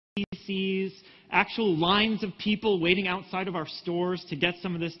PCs, actual lines of people waiting outside of our stores to get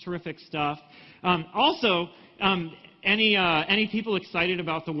some of this terrific stuff. Also, any people excited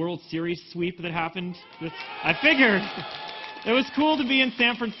about the World Series sweep that happened? I figured. It was cool to be in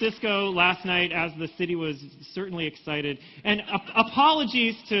San Francisco last night, as the city was certainly excited. And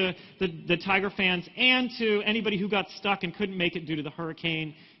apologies to the Tiger fans and to anybody who got stuck and couldn't make it due to the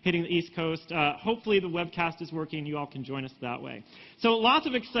hurricane hitting the East Coast. Hopefully the webcast is working. You all can join us that way. So lots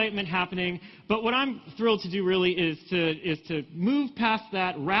of excitement happening. But what I'm thrilled to do really is to move past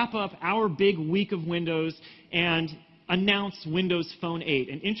that, wrap up our big week of Windows, and announce Windows Phone 8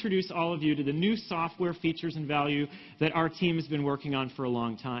 and introduce all of you to the new software features and value that our team has been working on for a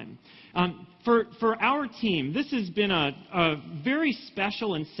long time. For our team, this has been a very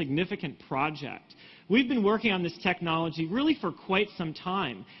special and significant project. We've been working on this technology really for quite some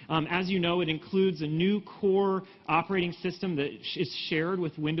time. As you know, it includes a new core operating system that is shared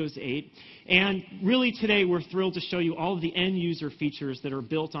with Windows 8. And really today we're thrilled to show you all of the end-user features that are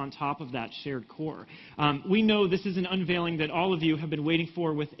built on top of that shared core. We know this is an unveiling that all of you have been waiting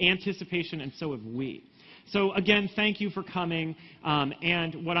for with anticipation, and so have we. So again, thank you for coming.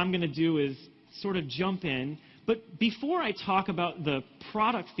 And what I'm going to do is sort of jump in. But before I talk about the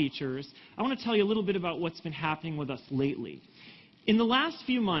product features, I want to tell you a little bit about what's been happening with us lately. In the last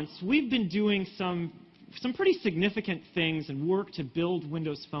few months, we've been doing some pretty significant things and work to build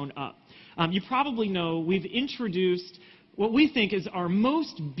Windows Phone up. You probably know we've introduced what we think is our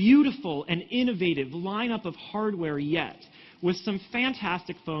most beautiful and innovative lineup of hardware yet, with some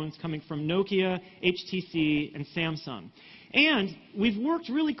fantastic phones coming from Nokia, HTC, and Samsung. And we've worked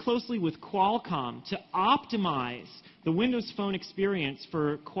really closely with Qualcomm to optimize the Windows Phone experience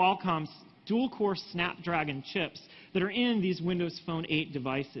for Qualcomm's dual-core Snapdragon chips that are in these Windows Phone 8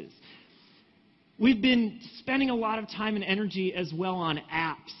 devices. We've been spending a lot of time and energy as well on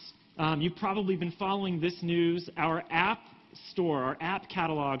apps. You've probably been following this news. Our app store, our app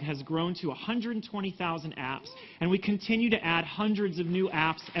catalog, has grown to 120,000 apps, and we continue to add hundreds of new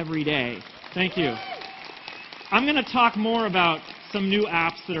apps every day. Thank you. I'm going to talk more about some new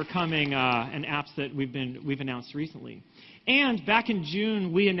apps that are coming and apps that we've announced recently. And back in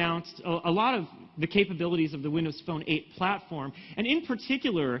June, we announced a lot of the capabilities of the Windows Phone 8 platform, and in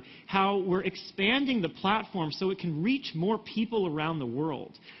particular, how we're expanding the platform so it can reach more people around the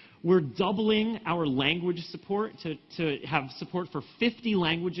world. We're doubling our language support to have support for 50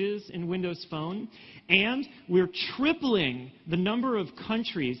 languages in Windows Phone. And we're tripling the number of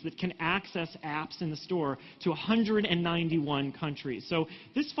countries that can access apps in the store to 191 countries. So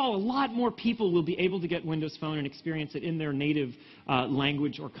this fall, a lot more people will be able to get Windows Phone and experience it in their native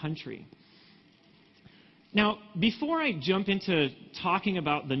language or country. Now, before I jump into talking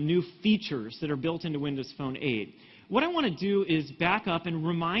about the new features that are built into Windows Phone 8, what I want to do is back up and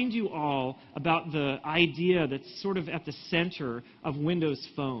remind you all about the idea that's sort of at the center of Windows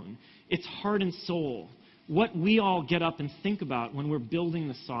Phone. Its heart and soul, what we all get up and think about when we're building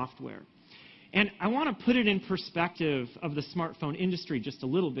the software. And I want to put it in perspective of the smartphone industry just a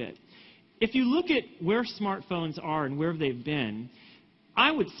little bit. If you look at where smartphones are and where they've been, I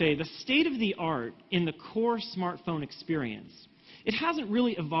would say the state of the art in the core smartphone experience, it hasn't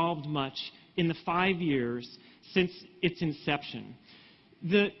really evolved much in the 5 years since its inception.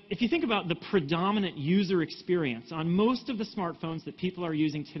 If you think about the predominant user experience on most of the smartphones that people are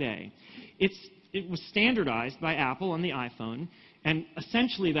using today, it was standardized by Apple on the iPhone, and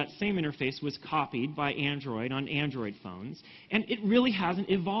essentially that same interface was copied by Android on Android phones, and it really hasn't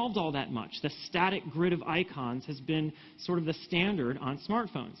evolved all that much. The static grid of icons has been sort of the standard on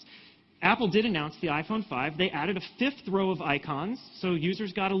smartphones. Apple did announce the iPhone 5. They added a 5th row of icons, so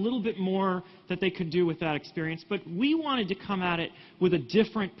users got a little bit more that they could do with that experience. But we wanted to come at it with a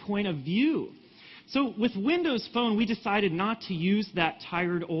different point of view. So with Windows Phone, we decided not to use that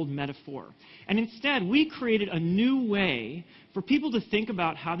tired old metaphor. And instead, we created a new way for people to think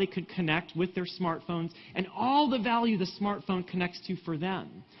about how they could connect with their smartphones and all the value the smartphone connects to for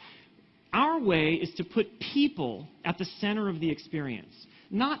them. Our way is to put people at the center of the experience.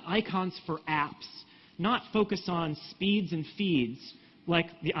 Not icons for apps, not focus on speeds and feeds like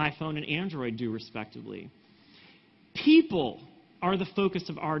the iPhone and Android do, respectively. People are the focus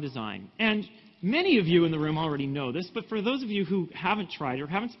of our design. And many of you in the room already know this, but for those of you who haven't tried or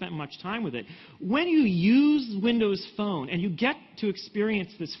haven't spent much time with it, when you use Windows Phone and you get to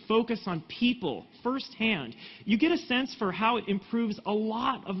experience this focus on people firsthand, you get a sense for how it improves a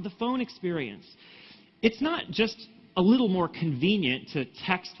lot of the phone experience. It's not just a little more convenient to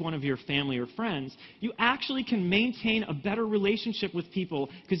text one of your family or friends. You actually can maintain a better relationship with people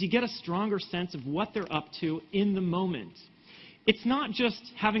because you get a stronger sense of what they're up to in the moment. it's not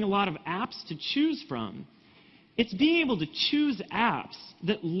just having a lot of apps to choose from. It's being able to choose apps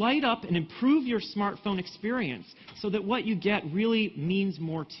that light up and improve your smartphone experience so that what you get really means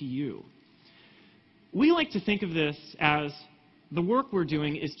more to you. We like to think of this as the work we're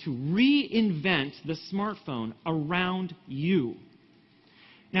doing is to reinvent the smartphone around you.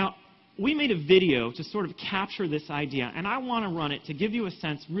 Now, we made a video to sort of capture this idea, and I want to run it to give you a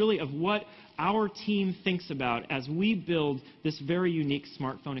sense really of what our team thinks about as we build this very unique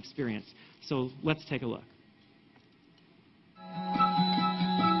smartphone experience. So let's take a look.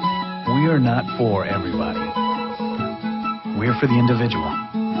 We are not for everybody. We're for the individual.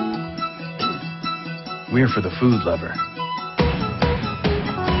 We're for the food lover,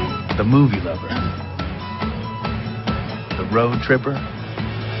 the movie lover, the road tripper,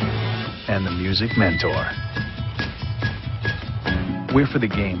 and the music mentor. We're for the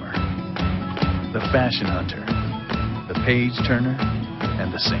gamer, the fashion hunter, the page turner,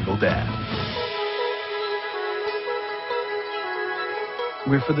 and the single dad.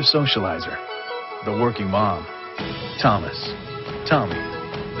 We're for the socializer, the working mom, Thomas, Tommy,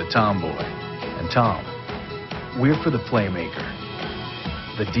 the tomboy, and Tom. We're for the playmaker,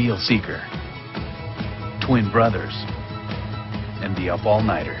 the deal seeker, twin brothers, and the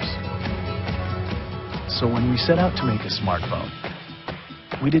up-all-nighters. So when we set out to make a smartphone,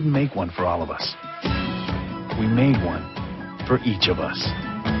 we didn't make one for all of us. We made one for each of us.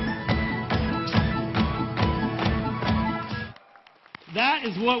 That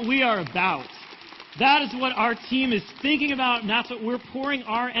is what we are about. That is what our team is thinking about, and that's what we're pouring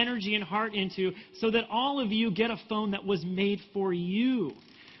our energy and heart into so that all of you get a phone that was made for you.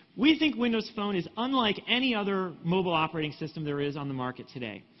 We think Windows Phone is unlike any other mobile operating system there is on the market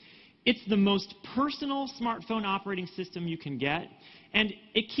today. It's the most personal smartphone operating system you can get, and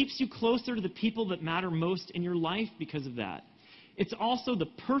it keeps you closer to the people that matter most in your life because of that. It's also the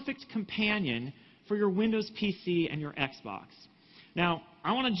perfect companion for your Windows PC and your Xbox. Now,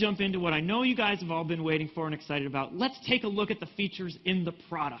 I want to jump into what I know you guys have all been waiting for and excited about. Let's take a look at the features in the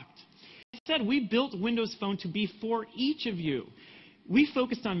product. As I said, we built Windows Phone to be for each of you. We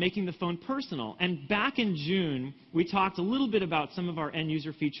focused on making the phone personal, and back in June, we talked a little bit about some of our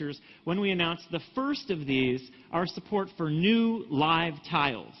end-user features when we announced the first of these, our support for new live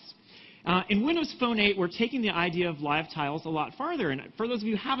tiles. In Windows Phone 8, we're taking the idea of live tiles a lot farther, and for those of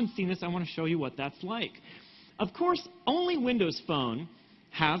you who haven't seen this, I want to show you what that's like. Of course, only Windows Phone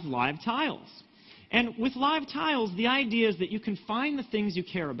has live tiles. And with live tiles, the idea is that you can find the things you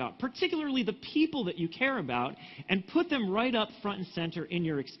care about, particularly the people that you care about, and put them right up front and center in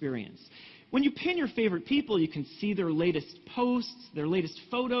your experience. When you pin your favorite people, you can see their latest posts, their latest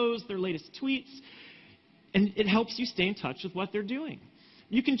photos, their latest tweets, and it helps you stay in touch with what they're doing.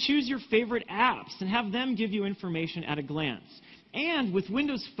 You can choose your favorite apps and have them give you information at a glance. And with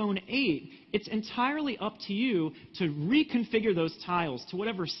Windows Phone 8, it's entirely up to you to reconfigure those tiles to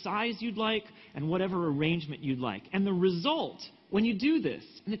whatever size you'd like and whatever arrangement you'd like. And the result, when you do this,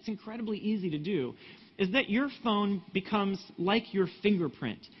 and it's incredibly easy to do, is that your phone becomes like your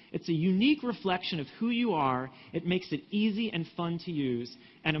fingerprint. It's a unique reflection of who you are. It makes it easy and fun to use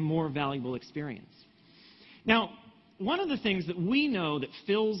and a more valuable experience. Now, one of the things that we know that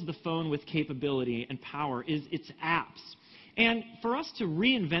fills the phone with capability and power is its apps. And for us to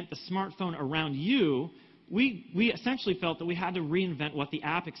reinvent the smartphone around you, we essentially felt that we had to reinvent what the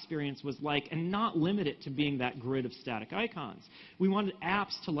app experience was like and not limit it to being that grid of static icons. We wanted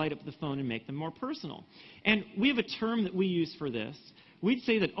apps to light up the phone and make them more personal. And we have a term that we use for this. We'd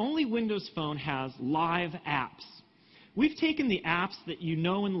say that only Windows Phone has live apps. We've taken the apps that you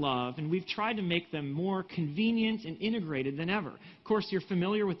know and love, and we've tried to make them more convenient and integrated than ever. Of course, you're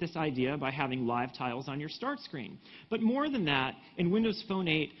familiar with this idea by having live tiles on your start screen. But more than that, in Windows Phone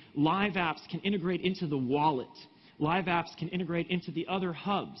 8, live apps can integrate into the wallet. Live apps can integrate into the other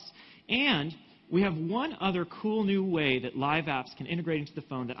hubs. And we have one other cool new way that live apps can integrate into the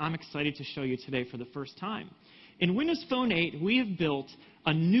phone that I'm excited to show you today for the first time. In Windows Phone 8, we have built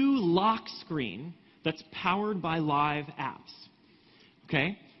a new lock screen that's powered by live apps.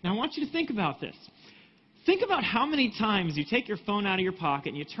 Okay? Now I want you to think about this. Think about how many times you take your phone out of your pocket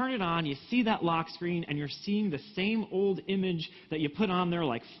and you turn it on, you see that lock screen, and you're seeing the same old image that you put on there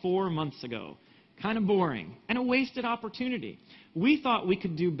like 4 months ago. Kind of boring and a wasted opportunity. We thought we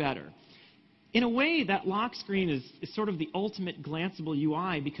could do better. In a way, that lock screen is sort of the ultimate glanceable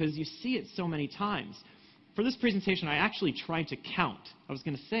UI because you see it so many times. For this presentation, I actually tried to count. I was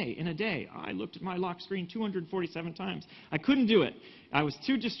going to say, in a day, I looked at my lock screen 247 times. I couldn't do it. I was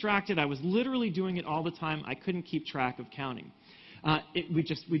too distracted. I was literally doing it all the time. I couldn't keep track of counting.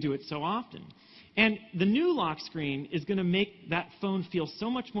 We do it so often. And the new lock screen is going to make that phone feel so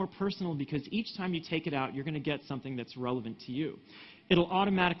much more personal because each time you take it out, you're going to get something that's relevant to you. It'll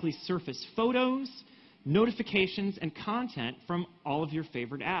automatically surface photos, notifications, and content from all of your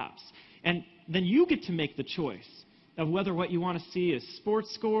favorite apps. And then you get to make the choice of whether what you want to see is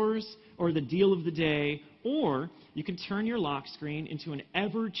sports scores or the deal of the day, or you can turn your lock screen into an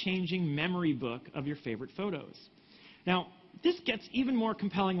ever-changing memory book of your favorite photos. Now, this gets even more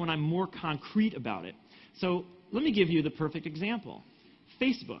compelling when I'm more concrete about it. So let me give you the perfect example.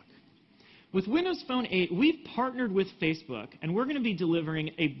 Facebook. With Windows Phone 8, we've partnered with Facebook, and we're going to be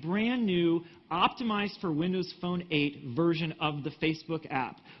delivering a brand new, optimized for Windows Phone 8 version of the Facebook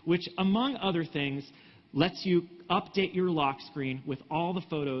app, which, among other things, lets you update your lock screen with all the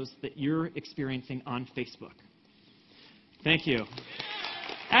photos that you're experiencing on Facebook. Thank you.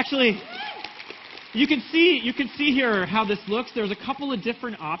 Actually, you can see here how this looks. There's a couple of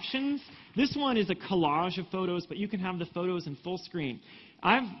different options. This one is a collage of photos, but you can have the photos in full screen.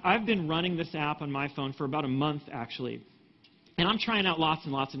 I've been running this app on my phone for about a month, actually. And I'm trying out lots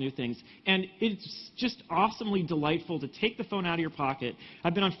and lots of new things. And it's just awesomely delightful to take the phone out of your pocket.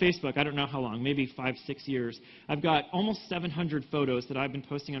 I've been on Facebook, I don't know how long, maybe 5, 6 years. I've got almost 700 photos that I've been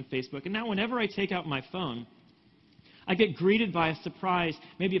posting on Facebook. And now whenever I take out my phone, I get greeted by a surprise,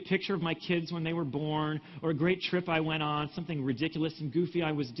 maybe a picture of my kids when they were born, or a great trip I went on, something ridiculous and goofy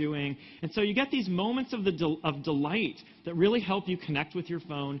I was doing. And so you get these moments of delight that really help you connect with your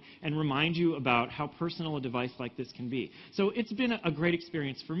phone and remind you about how personal a device like this can be. So it's been a great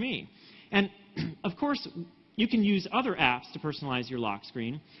experience for me. And of course, you can use other apps to personalize your lock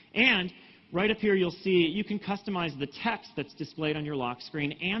screen. And right up here, you'll see you can customize the text that's displayed on your lock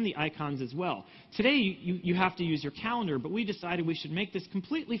screen and the icons as well. Today, you have to use your calendar, but we decided we should make this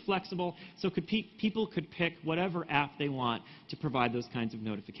completely flexible so people could pick whatever app they want to provide those kinds of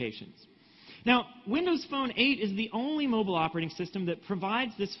notifications. Now, Windows Phone 8 is the only mobile operating system that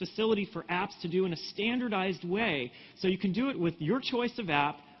provides this facility for apps to do in a standardized way, so you can do it with your choice of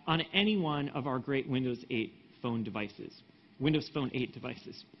app on any one of our great Windows 8 phone devices, Windows Phone 8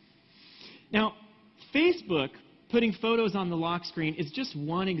 devices. Now, Facebook putting photos on the lock screen is just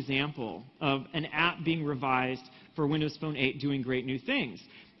one example of an app being revised for Windows Phone 8 doing great new things.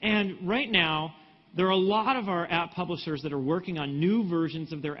 And right now, there are a lot of our app publishers that are working on new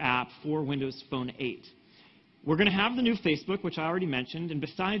versions of their app for Windows Phone 8. We're going to have the new Facebook, which I already mentioned, and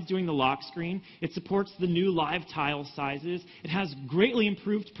besides doing the lock screen, it supports the new live tile sizes. It has greatly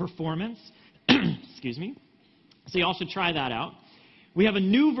improved performance. Excuse me. So you all should try that out. We have a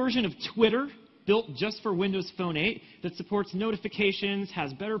new version of Twitter built just for Windows Phone 8 that supports notifications,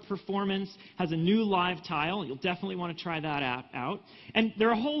 has better performance, has a new live tile. You'll definitely want to try that app out. And there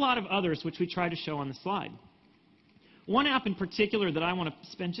are a whole lot of others which we try to show on the slide. One app in particular that I want to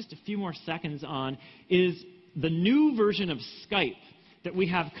spend just a few more seconds on is the new version of Skype that we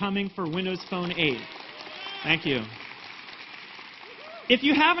have coming for Windows Phone 8. Thank you. If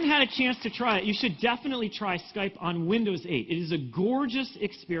you haven't had a chance to try it, you should definitely try Skype on Windows 8. It is a gorgeous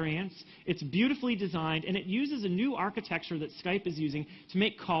experience. It's beautifully designed, and it uses a new architecture that Skype is using to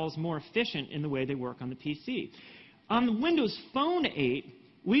make calls more efficient in the way they work on the PC. On Windows Phone 8,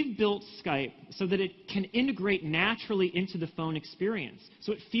 we've built Skype so that it can integrate naturally into the phone experience,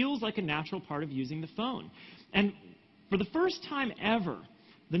 so it feels like a natural part of using the phone. And for the first time ever,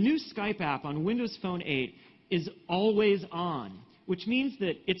 the new Skype app on Windows Phone 8 is always on, which means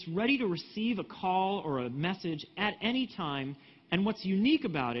that it's ready to receive a call or a message at any time. And what's unique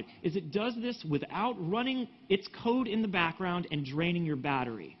about it is it does this without running its code in the background and draining your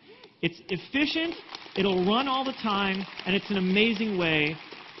battery. It's efficient, it'll run all the time, and it's an amazing way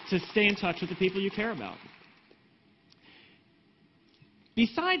to stay in touch with the people you care about.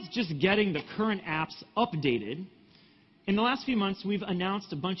 Besides just getting the current apps updated, in the last few months, we've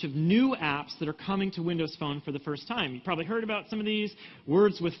announced a bunch of new apps that are coming to Windows Phone for the first time. You've probably heard about some of these: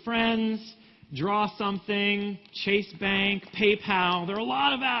 Words with Friends, Draw Something, Chase Bank, PayPal. There are a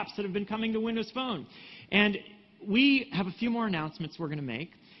lot of apps that have been coming to Windows Phone. And we have a few more announcements we're going to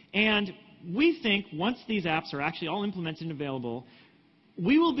make. And we think once these apps are actually all implemented and available,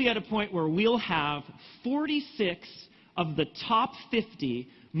 we will be at a point where we'll have 46 of the top 50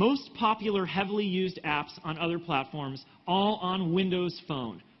 most popular, heavily used apps on other platforms, all on Windows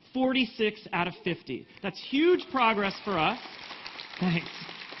Phone. 46 out of 50. That's huge progress for us. Thanks.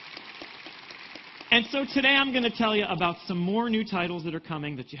 And so today I'm going to tell you about some more new titles that are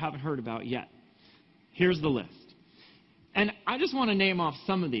coming that you haven't heard about yet. Here's the list. And I just want to name off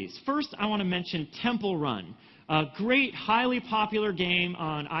some of these. First, I want to mention Temple Run. A great, highly popular game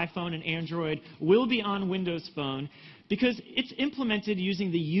on iPhone and Android will be on Windows Phone. because it's implemented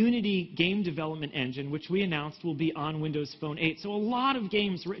using the Unity game development engine, which we announced will be on Windows Phone 8. So a lot of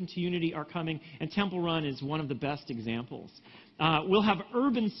games written to Unity are coming, and Temple Run is one of the best examples. We'll have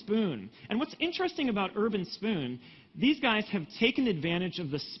Urban Spoon. And what's interesting about Urban Spoon, these guys have taken advantage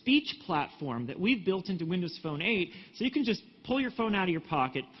of the speech platform that we've built into Windows Phone 8, so you can just pull your phone out of your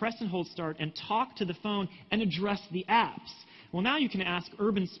pocket, press and hold start, and talk to the phone and address the apps. Well, now you can ask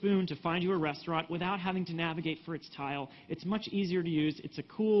Urban Spoon to find you a restaurant without having to navigate for its tile. It's much easier to use. It's a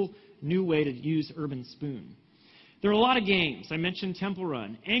cool new way to use Urban Spoon. There are a lot of games. I mentioned Temple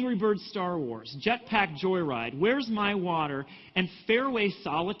Run, Angry Birds Star Wars, Jetpack Joyride, Where's My Water, and Fairway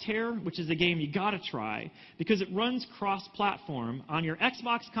Solitaire, which is a game you gotta try because it runs cross-platform on your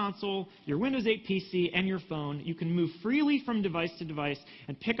Xbox console, your Windows 8 PC, and your phone. You can move freely from device to device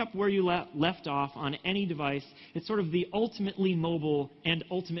and pick up where you left off on any device. It's sort of the ultimately mobile and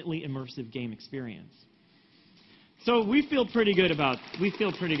ultimately immersive game experience. So we feel pretty good about these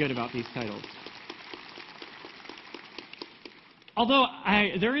titles. Although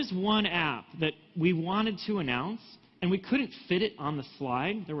there is one app that we wanted to announce, and we couldn't fit it on the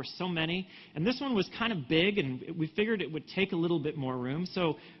slide. There were so many. And this one was kind of big, and we figured it would take a little bit more room.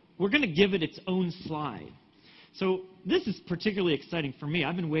 So we're going to give it its own slide. So this is particularly exciting for me.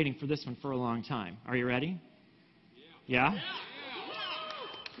 I've been waiting for this one for a long time. Are you ready? Yeah?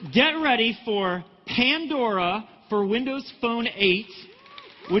 Get ready for Pandora for Windows Phone 8,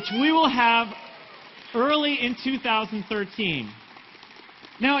 which we will have early in 2013.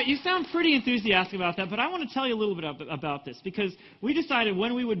 Now, you sound pretty enthusiastic about that, but I want to tell you a little bit about this, because we decided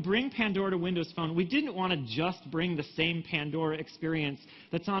when we would bring Pandora to Windows Phone, we didn't want to just bring the same Pandora experience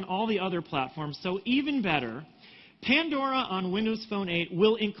that's on all the other platforms. So even better, Pandora on Windows Phone 8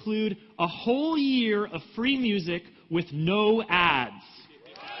 will include a whole year of free music with no ads.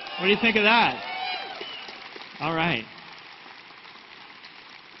 What do you think of that? All right.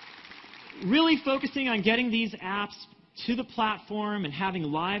 Really focusing on getting these apps to the platform and having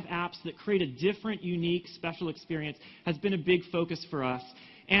live apps that create a different, unique, special experience has been a big focus for us.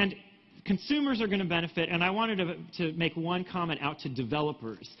 And consumers are going to benefit, and I wanted to make one comment out to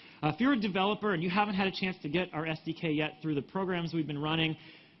developers. If you're a developer and you haven't had a chance to get our SDK yet through the programs we've been running,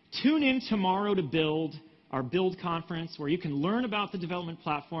 tune in tomorrow to Build, our Build conference, where you can learn about the development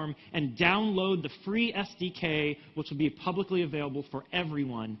platform and download the free SDK, which will be publicly available for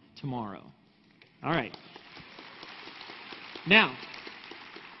everyone tomorrow. All right. Now,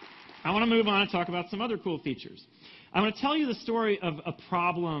 I want to move on and talk about some other cool features. I want to tell you the story of a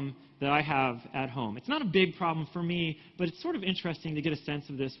problem that I have at home. It's not a big problem for me, but it's sort of interesting to get a sense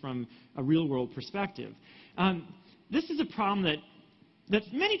of this from a real-world perspective. This is a problem that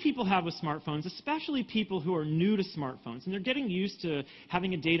many people have with smartphones, especially people who are new to smartphones, and they're getting used to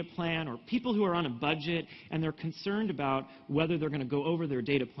having a data plan, or people who are on a budget, and they're concerned about whether they're going to go over their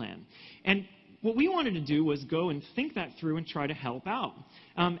data plan. And what we wanted to do was go and think that through and try to help out.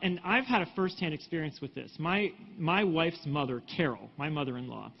 And I've had a first-hand experience with this. My wife's mother, Carol, my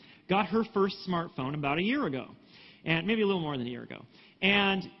mother-in-law, got her first smartphone about a year ago, and maybe a little more than a year ago.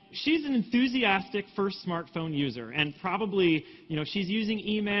 And she's an enthusiastic first smartphone user, and probably, she's using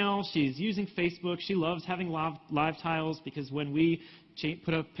email, she's using Facebook, she loves having live tiles, because when we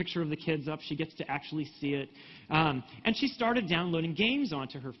put a picture of the kids up, she gets to actually see it. And she started downloading games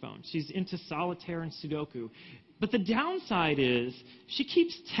onto her phone. She's into solitaire and Sudoku. But the downside is she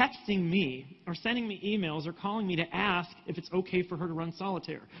keeps texting me or sending me emails or calling me to ask if it's okay for her to run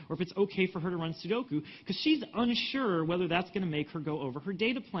solitaire or if it's okay for her to run Sudoku, because she's unsure whether that's going to make her go over her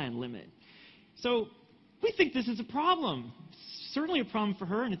data plan limit. So we think this is a problem. It's certainly a problem for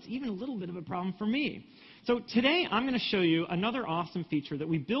her, and it's even a little bit of a problem for me. So today I'm going to show you another awesome feature that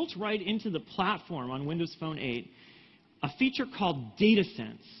we built right into the platform on Windows Phone 8, a feature called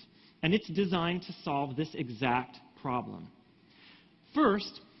DataSense. And it's designed to solve this exact problem.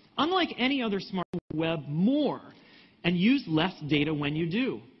 First, unlike any other smart web, more, and use less data when you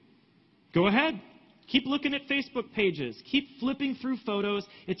do. Go ahead. Keep looking at Facebook pages. Keep flipping through photos.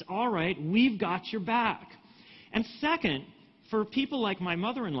 It's all right. We've got your back. And second, for people like my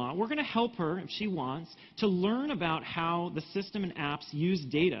mother-in-law, we're going to help her, if she wants, to learn about how the system and apps use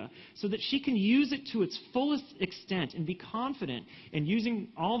data so that she can use it to its fullest extent and be confident in using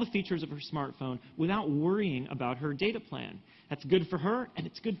all the features of her smartphone without worrying about her data plan. That's good for her, and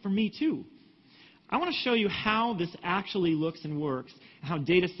it's good for me, too. I want to show you how this actually looks and works, and how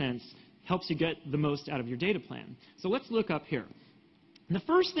DataSense helps you get the most out of your data plan. So let's look up here. The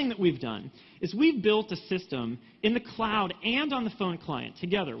first thing that we've done is we've built a system in the cloud and on the phone client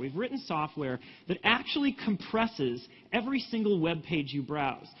together. We've written software that actually compresses every single web page you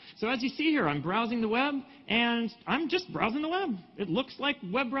browse. So as you see here, I'm browsing the web, and I'm just browsing the web. It looks like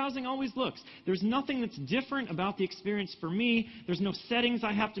web browsing always looks. There's nothing that's different about the experience for me. There's no settings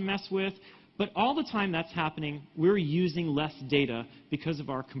I have to mess with. But all the time that's happening, we're using less data because of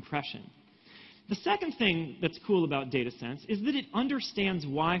our compression. The second thing that's cool about DataSense is that it understands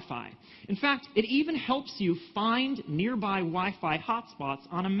Wi-Fi. In fact, it even helps you find nearby Wi-Fi hotspots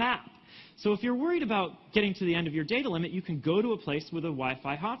on a map. So if you're worried about getting to the end of your data limit, you can go to a place with a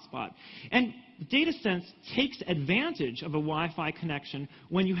Wi-Fi hotspot. And DataSense takes advantage of a Wi-Fi connection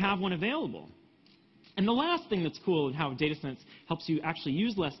when you have one available. And the last thing that's cool in how DataSense helps you actually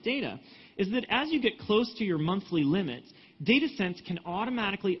use less data is that as you get close to your monthly limit, DataSense can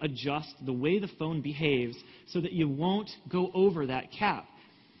automatically adjust the way the phone behaves so that you won't go over that cap.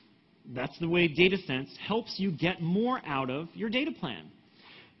 That's the way DataSense helps you get more out of your data plan.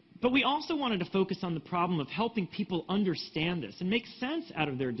 But we also wanted to focus on the problem of helping people understand this and make sense out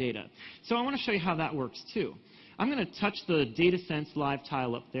of their data. So I want to show you how that works too. I'm going to touch the DataSense live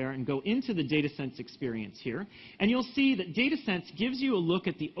tile up there and go into the DataSense experience here. And you'll see that DataSense gives you a look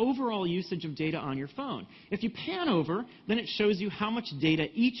at the overall usage of data on your phone. If you pan over, then it shows you how much data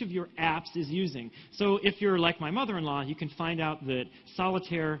each of your apps is using. So if you're like my mother-in-law, you can find out that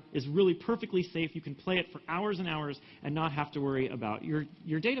Solitaire is really perfectly safe. You can play it for hours and hours and not have to worry about your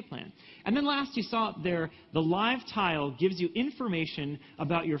data plan. And then last, you saw there, the live tile gives you information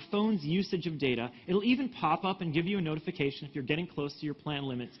about your phone's usage of data. It'll even pop up and give you a notification if you're getting close to your plan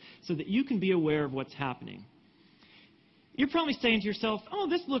limits so that you can be aware of what's happening. You're probably saying to yourself, oh,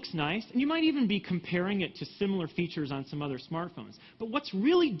 this looks nice, and you might even be comparing it to similar features on some other smartphones. But what's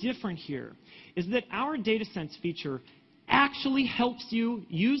really different here is that our DataSense feature actually helps you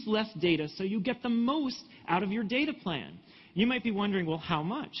use less data so you get the most out of your data plan. You might be wondering, well, how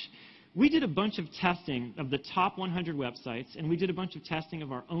much? We did a bunch of testing of the top 100 websites, and we did a bunch of testing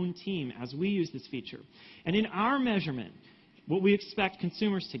of our own team as we use this feature. And in our measurement, what we expect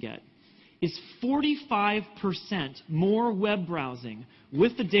consumers to get is 45% more web browsing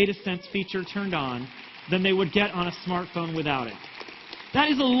with the DataSense feature turned on than they would get on a smartphone without it. That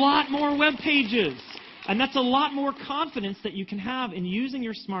is a lot more web pages. And that's a lot more confidence that you can have in using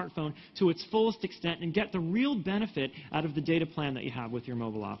your smartphone to its fullest extent and get the real benefit out of the data plan that you have with your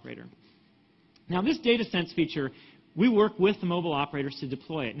mobile operator. Now, this DataSense feature, we work with the mobile operators to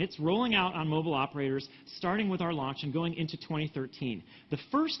deploy it, and it's rolling out on mobile operators starting with our launch and going into 2013. The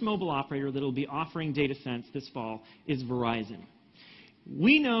first mobile operator that will be offering DataSense this fall is Verizon.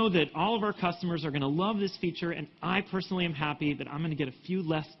 We know that all of our customers are going to love this feature, and I personally am happy that I'm going to get a few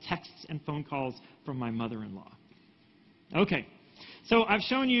less texts and phone calls from my mother-in-law. Okay, so I've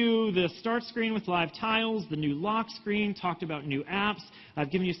shown you the start screen with live tiles, the new lock screen, talked about new apps.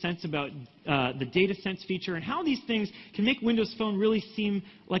 I've given you a sense about the DataSense feature and how these things can make Windows Phone really seem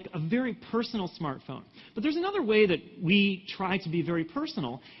like a very personal smartphone. But there's another way that we try to be very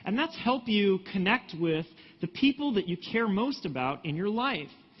personal, and that's help you connect with the people that you care most about in your life.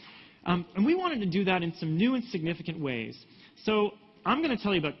 And we wanted to do that in some new and significant ways. So I'm going to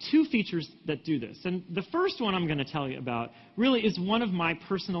tell you about two features that do this. And the first one I'm going to tell you about really is one of my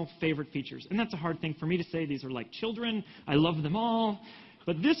personal favorite features. And that's a hard thing for me to say. These are like children. I love them all.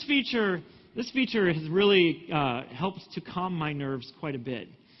 But this feature has really helped to calm my nerves quite a bit.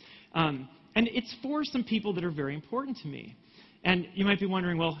 And it's for some people that are very important to me. And you might be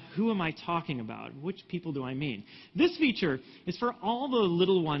wondering, well, who am I talking about? Which people do I mean? This feature is for all the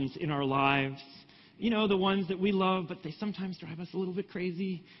little ones in our lives. You know, the ones that we love, but they sometimes drive us a little bit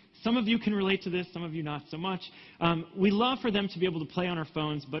crazy. Some of you can relate to this, some of you not so much. We love for them to be able to play on our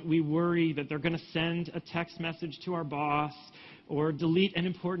phones, but we worry that they're going to send a text message to our boss or delete an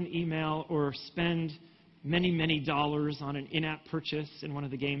important email or spend many, many dollars on an in-app purchase in one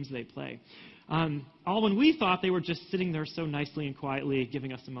of the games they play. All when we thought they were just sitting there so nicely and quietly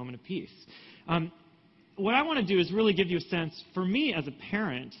giving us a moment of peace. What I want to do is really give you a sense, for me as a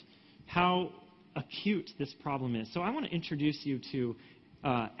parent, how acute this problem is. So I want to introduce you to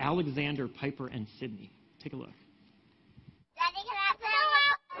Alexander, Piper, and Sydney. Take a look. Daddy, can I play?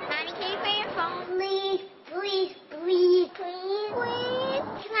 Mommy, can you play your phone? Please, please, please, please, please.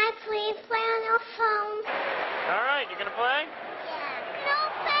 Can I please play on your phone? All right, you going to play? Yeah. No,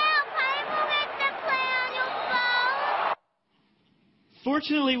 fail. Piper makes them play on your phone.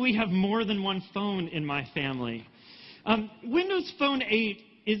 Fortunately, we have more than one phone in my family. Windows Phone 8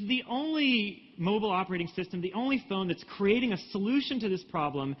 is the only mobile operating system, the only phone that's creating a solution to this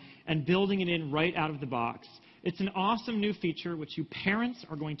problem and building it in right out of the box. It's an awesome new feature which you parents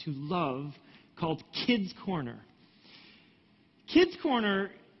are going to love called Kids Corner. Kids Corner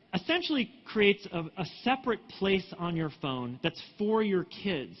essentially creates a separate place on your phone that's for your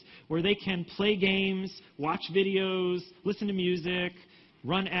kids, where they can play games, watch videos, listen to music,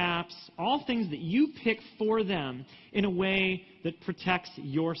 run apps, all things that you pick for them in a way that protects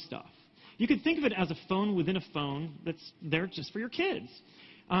your stuff. You could think of it as a phone within a phone that's there just for your kids.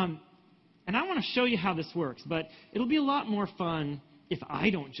 And I want to show you how this works, but it'll be a lot more fun if I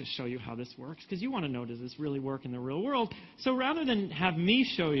don't just show you how this works, because you want to know, does this really work in the real world? So rather than have me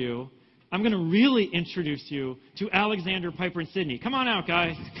show you, I'm going to really introduce you to Alexander, Piper, and Sydney. Come on out,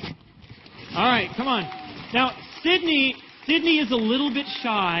 guys. All right, come on. Now, Sydney is a little bit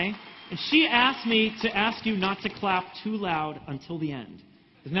shy, and she asked me to ask you not to clap too loud until the end.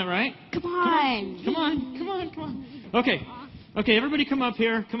 Isn't that right? Come on. Come on. Okay, everybody come up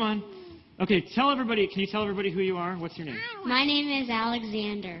here. Come on. Okay, tell everybody, can you tell everybody who you are? What's your name? My name is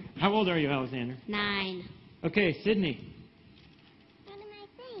Alexander. How old are you, Alexander? 9. Okay, Sydney. What am I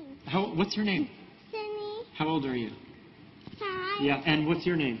saying? What's your name? Sydney. How old are you? 5. Yeah, and what's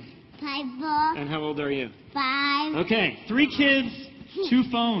your name? Piper. And how old are you? 5. Okay, 3 kids, 2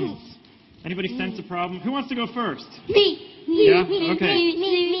 phones. Anybody sense a problem? Who wants to go first? Me. Yeah?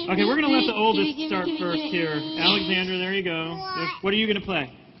 Okay. Okay, we're going to let the oldest start first here. Alexander, there you go. What are you going to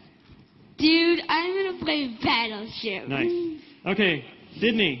play? Dude, I'm going to play Battleship. Nice. Okay,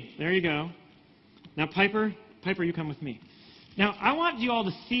 Sydney, there you go. Now, Piper, you come with me. Now, I want you all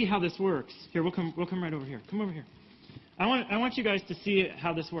to see how this works. Here, we'll come right over here. Come over here. I want you guys to see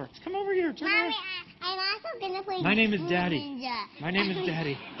how this works. Come over here. Turn around. Mommy, I'm also going to play My name is Fruit Daddy. Ninja. My name is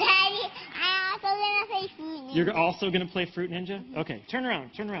Daddy. Daddy, I'm also going to play Fruit Ninja. You're also going to play Fruit Ninja? Okay, turn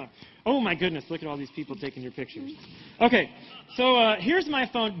around. Oh my goodness, look at all these people taking your pictures. Okay, so here's my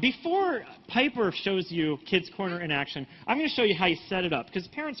phone. Before Piper shows you Kids Corner in action, I'm going to show you how you set it up, because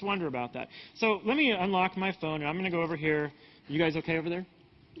parents wonder about that. So let me unlock my phone, and I'm going to go over here. You guys okay over there?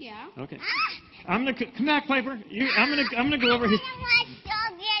 Yeah. Okay. I'm going to come back, Piper. I'm going to go over here.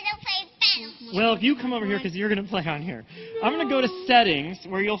 Well, if you come over here, because you're going to play on here. I'm going to go to Settings,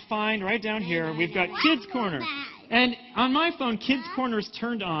 where you'll find right down here, we've got Kids Corner. And on my phone, Kids Corner is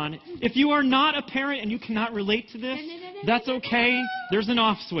turned on. If you are not a parent and you cannot relate to this, that's okay. There's an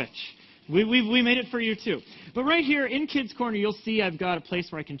off switch. We made it for you, too. But right here in Kids Corner, you'll see I've got a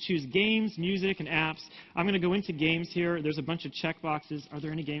place where I can choose games, music, and apps. I'm going to go into games here. There's a bunch of check boxes. Are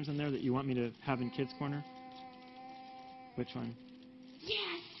there any games on there that you want me to have in Kids Corner? Which one?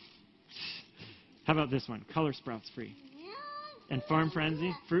 Yes. How about this one? Color Sprouts free. And Farm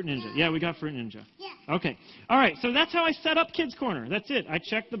Frenzy? Fruit Ninja. Yeah, we got Fruit Ninja. Yeah. Okay. All right, so that's how I set up Kids Corner. That's it. I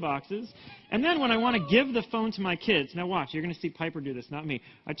check the boxes. And then when I want to give the phone to my kids, now watch, you're going to see Piper do this, not me.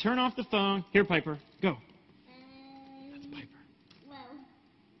 I turn off the phone. Here, Piper, go. That's Piper.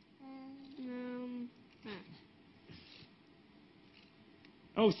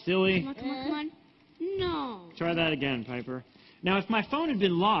 Oh, silly. Come on. No. Try that again, Piper. Now, if my phone had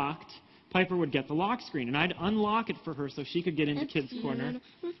been locked, Piper would get the lock screen, and I'd unlock it for her so she could get into Kids Corner.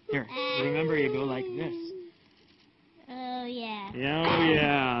 Here, remember, you go like this. Oh, yeah. Oh,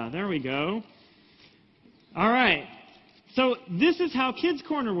 yeah. There we go. All right. So this is how Kids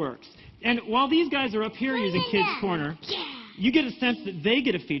Corner works. And while these guys are up here using Kids Corner, you get a sense that they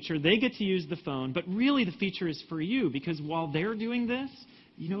get a feature. They get to use the phone, but really the feature is for you, because while they're doing this,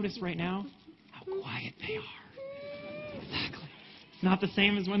 you notice right now how quiet they are. Exactly. It's not the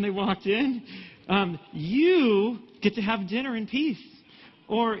same as when they walked in. You get to have dinner in peace.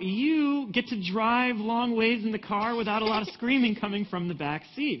 Or you get to drive long ways in the car without a lot of screaming coming from the back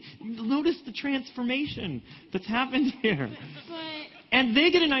seat. Notice the transformation that's happened here. And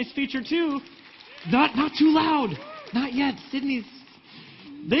they get a nice feature, too. Not too loud. Not yet. Sydney's...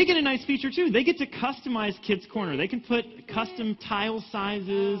 They get a nice feature, too. They get to customize Kids Corner. They can put custom tile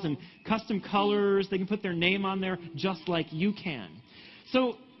sizes and custom colors. They can put their name on there just like you can.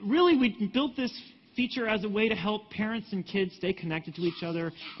 So really, we built this feature as a way to help parents and kids stay connected to each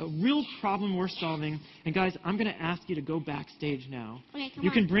other, a real problem we're solving. And guys, I'm going to ask you to go backstage now. Okay, come on.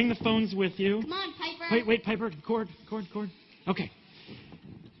 You can bring the phones with you. Come on, Piper. Wait, Piper. Cord. Okay.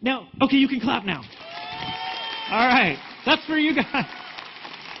 Now, okay, you can clap now. All right. That's for you guys.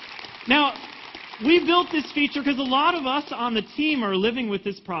 Now, we built this feature because a lot of us on the team are living with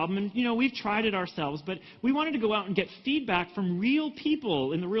this problem, and, you know, we've tried it ourselves, but we wanted to go out and get feedback from real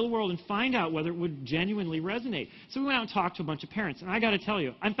people in the real world and find out whether it would genuinely resonate. So we went out and talked to a bunch of parents, and I got to tell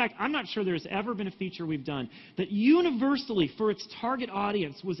you, in fact, I'm not sure there's ever been a feature we've done that universally for its target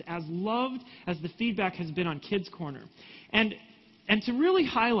audience was as loved as the feedback has been on Kids Corner. And And to really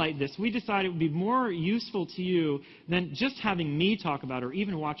highlight this, we decided it would be more useful to you than just having me talk about it or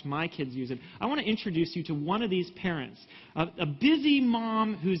even watch my kids use it. I want to introduce you to one of these parents, a busy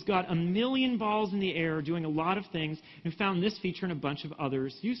mom who's got a million balls in the air doing a lot of things and found this feature and a bunch of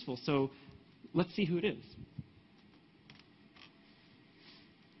others useful. So let's see who it is.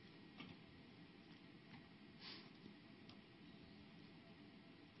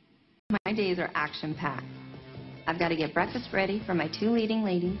 My days are action-packed. I've got to get breakfast ready for my 2 leading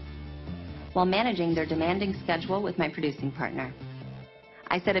ladies while managing their demanding schedule with my producing partner.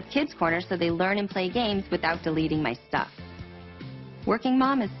 I set up Kids Corner so they learn and play games without deleting my stuff. Working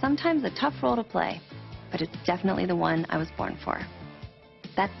mom is sometimes a tough role to play, but it's definitely the one I was born for.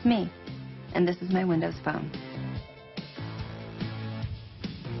 That's me, and this is my Windows Phone.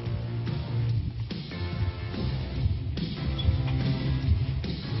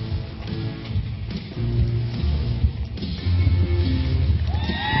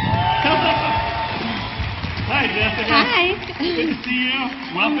 Hi, Jessica. Hi. Good to see you.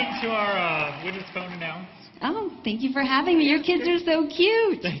 Welcome to our Windows Phone announce. Oh, thank you for having me. Your kids are so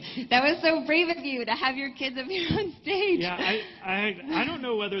cute. Thank you. That was so brave of you to have your kids up here on stage. Yeah, I don't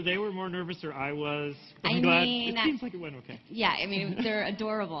know whether they were more nervous or I was. I I'm glad. mean, It seems like it went okay. Yeah, I mean, they're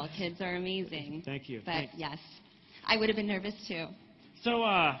adorable. Kids are amazing. Thank you. But Thanks. yes, I would have been nervous too. So,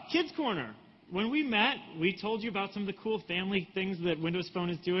 Kids Corner. When we met, we told you about some of the cool family things that Windows Phone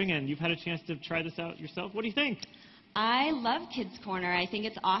is doing, and you've had a chance to try this out yourself. What do you think? I love Kids Corner. I think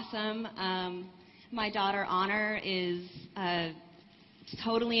it's awesome. My daughter Honor is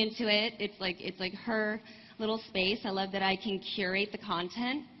totally into it. It's like her little space. I love that I can curate the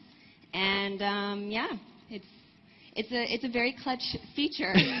content, and yeah, it's a very clutch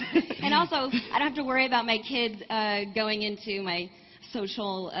feature. And also, I don't have to worry about my kids going into my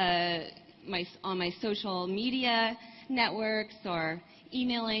social on my social media networks or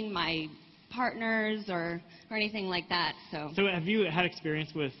emailing my partners or anything like that. So have you had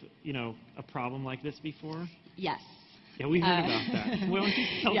experience with, a problem like this before? yes. Yeah, we heard about that. Well, you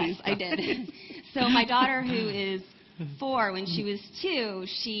tell Yes, me I did. So my daughter, who is 4, when she was 2,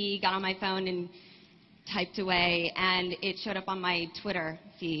 she got on my phone and typed away, and it showed up on my Twitter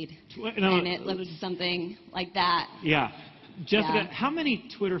feed, and it looked something like that. Yeah. Jessica, Yeah. how many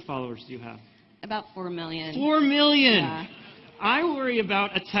Twitter followers do you have? About 4 million. 4 million! Yeah. I worry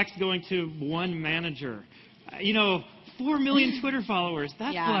about a text going to one manager. 4 million Twitter followers.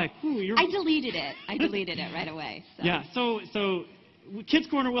 That's Yeah. like, you're... I deleted it. I deleted it right away. So. Yeah, so Kids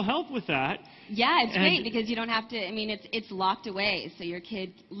Corner will help with that. Yeah, it's great And- because you don't have to, I mean, it's locked away, so your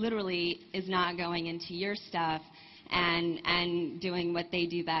kid literally is not going into your stuff and doing what they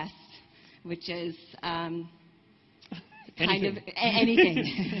do best, which is kind of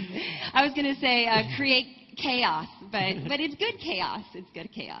anything. I was going to say create chaos, but it's good chaos. It's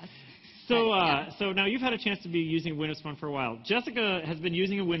good chaos. So, But, yeah. so now you've had a chance to be using Windows Phone for a while. Jessica has been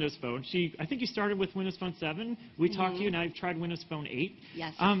using a Windows Phone. I think you started with Windows Phone 7. We talked to you. Now you've tried Windows Phone 8.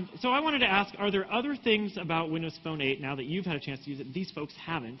 Yes. So I wanted to ask, are there other things about Windows Phone 8 now that you've had a chance to use it, these folks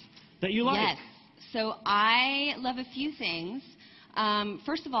haven't, that you like? Yes. So I love a few things.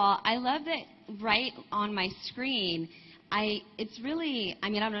 First of all, I love that right on my screen, it's really, I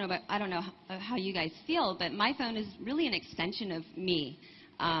mean, I don't know how you guys feel, but my phone is really an extension of me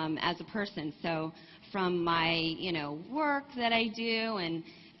as a person. So from my, work that I do and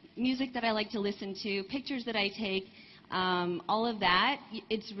music that I like to listen to, pictures that I take, all of that,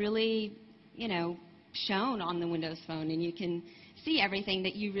 it's really, shown on the Windows Phone, and you can see everything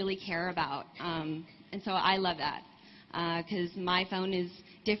that you really care about. And so I love that because my phone is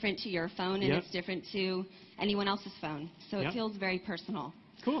different to your phone, and Yep. it's different to anyone else's phone. So Yep. it feels very personal.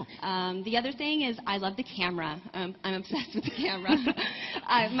 Cool. The other thing is I love the camera. I'm obsessed with the camera.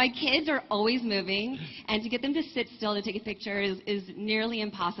 My kids are always moving, and to get them to sit still to take a picture is nearly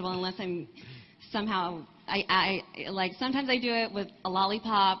impossible unless I'm somehow, sometimes I do it with a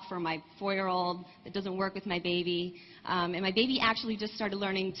lollipop for my 4-year-old. It doesn't work with my baby. And my baby actually just started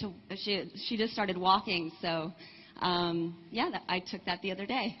learning she just started walking, so I took that the other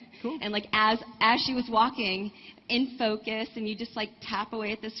day. Cool. And as she was walking, in focus, and you just tap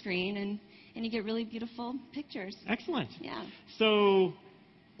away at the screen, and you get really beautiful pictures. Excellent. Yeah. So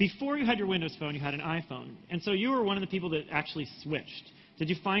before you had your Windows Phone, you had an iPhone. And so you were one of the people that actually switched. Did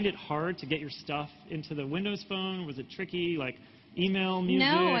you find it hard to get your stuff into the Windows Phone? Was it tricky, like email, music,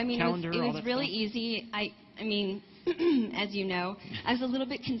 No, I mean, calendar, it all was that really stuff? easy. I mean, as you know, I was a little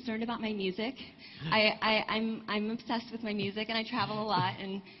bit concerned about my music. I'm obsessed with my music, and I travel a lot,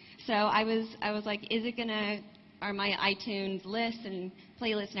 and so I was like, is it gonna my iTunes list and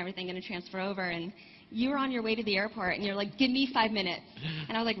playlist and everything going to transfer over? And you were on your way to the airport, and you're like, give me 5 minutes.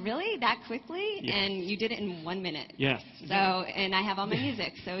 And I was like, really? That quickly? Yes. And you did it in 1 minute. Yes. So, and I have all my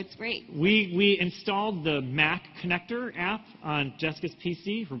music, so it's great. We installed the Mac Connector app on Jessica's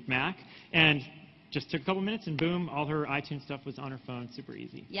PC for Mac, and just took a couple minutes, and boom, all her iTunes stuff was on her phone. Super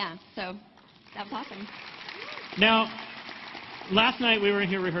easy. Yeah, so that was awesome. Now, last night we were in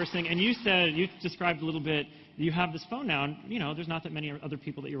here rehearsing, and you described a little bit, you have this phone now, and there's not that many other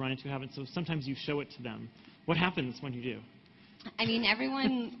people that you run into who haven't, so sometimes you show it to them. What happens when you do? I mean,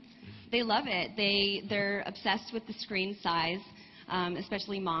 everyone, they love it. They're obsessed with the screen size,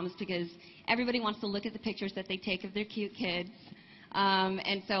 especially moms, because everybody wants to look at the pictures that they take of their cute kids.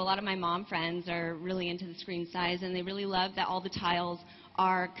 And so a lot of my mom friends are really into the screen size, and they really love that all the tiles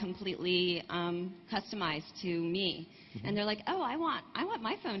are completely customized to me. And they're like, oh, I want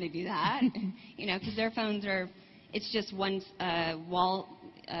my phone to do that. Because their phones are, it's just one wall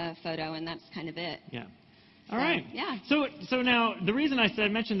photo, and that's kind of it. Yeah. All right. Yeah. So now, the reason I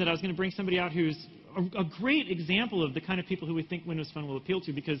mentioned that I was going to bring somebody out who's a great example of the kind of people who we think Windows Phone will appeal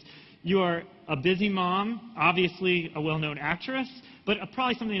to, because you are a busy mom, obviously a well-known actress, but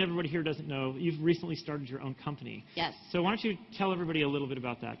probably something that everybody here doesn't know. You've recently started your own company. Yes. So why don't you tell everybody a little bit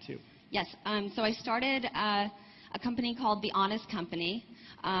about that, too? Yes. So I started a company called The Honest Company.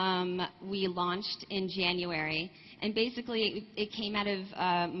 We launched in January. And basically, it came out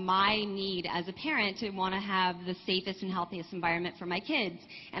of my need as a parent to want to have the safest and healthiest environment for my kids.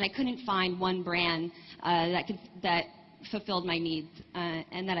 And I couldn't find one brand that fulfilled my needs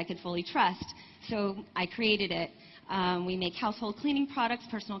and that I could fully trust. So I created it. We make household cleaning products,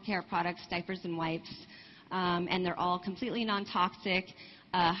 personal care products, diapers and wipes. And they're all completely non-toxic,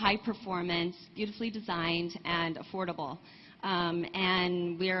 high performance, beautifully designed, and affordable.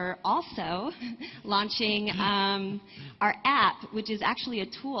 And we're also launching our app, which is actually a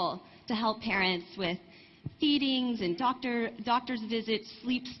tool to help parents with feedings and doctor's visits,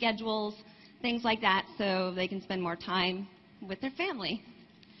 sleep schedules, things like that, so they can spend more time with their family.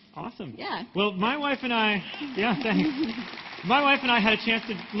 Awesome. Yeah. Well, my wife and I, yeah, thanks. My wife and I had a chance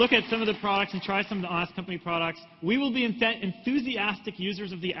to look at some of the products and try some of the Honest Company products. We will be enthusiastic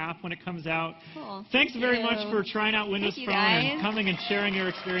users of the app when it comes out. Cool. Thanks very much for trying out Windows Thank you, Phone guys. and coming and sharing your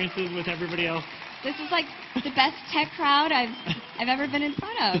experiences with everybody else. This is like the best tech crowd I've ever been in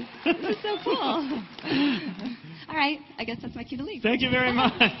front of. This is so cool. All right, I guess that's my cue to leave. Thank you very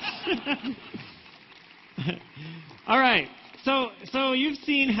much. All right. So you've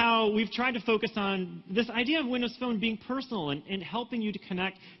seen how we've tried to focus on this idea of Windows Phone being personal and helping you to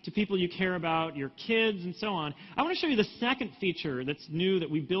connect to people you care about, your kids, and so on. I want to show you the second feature that's new that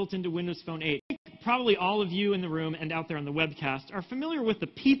we built into Windows Phone 8. Probably all of you in the room and out there on the webcast are familiar with the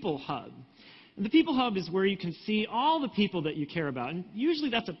People Hub. And the People Hub is where you can see all the people that you care about. And usually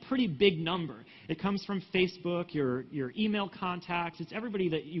that's a pretty big number. It comes from Facebook, your email contacts. It's everybody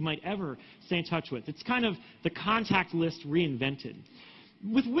that you might ever stay in touch with. It's kind of the contact list reinvented.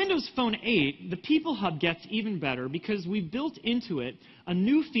 With Windows Phone 8, the People Hub gets even better because we built into it a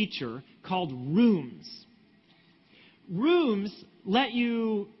new feature called Rooms. Rooms let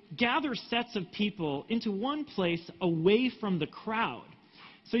you gather sets of people into one place away from the crowd,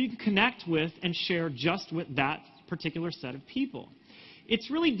 so you can connect with and share just with that particular set of people. It's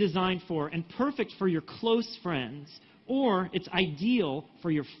really designed for and perfect for your close friends, or it's ideal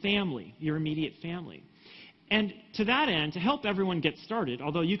for your family, your immediate family. And to that end, to help everyone get started,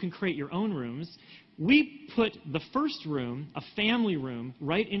 although you can create your own rooms, we put the first room, a family room,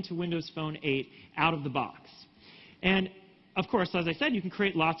 right into Windows Phone 8 out of the box. And of course, as I said, you can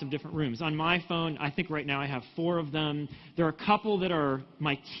create lots of different rooms. On my phone, I think right now I have 4 of them. There are a couple that are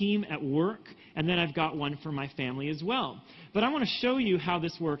my team at work, and then I've got one for my family as well. But I want to show you how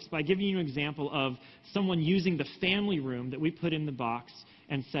this works by giving you an example of someone using the family room that we put in the box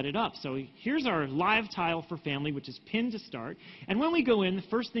and set it up. So here's our live tile for family, which is pinned to start. And when we go in, the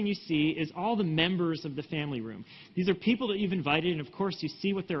first thing you see is all the members of the family room. These are people that you've invited, and of course you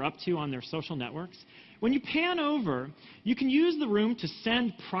see what they're up to on their social networks. When you pan over, you can use the room to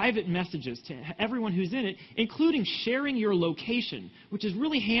send private messages to everyone who's in it, including sharing your location, which is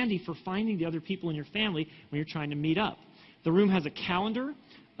really handy for finding the other people in your family when you're trying to meet up. The room has a calendar,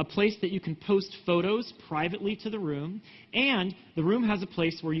 a place that you can post photos privately to the room, and the room has a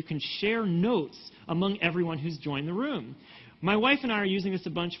place where you can share notes among everyone who's joined the room. My wife and I are using this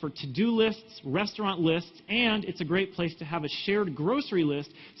a bunch for to-do lists, restaurant lists, and it's a great place to have a shared grocery list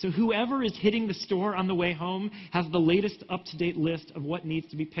so whoever is hitting the store on the way home has the latest up-to-date list of what needs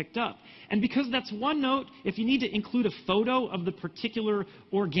to be picked up. And because that's OneNote, if you need to include a photo of the particular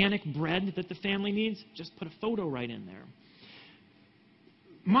organic bread that the family needs, just put a photo right in there.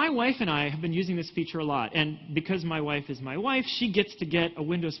 My wife and I have been using this feature a lot, and because my wife is my wife, she gets to get a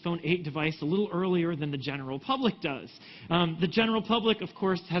Windows Phone 8 device a little earlier than the general public does. The general public, of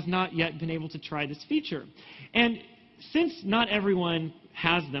course, has not yet been able to try this feature. And since not everyone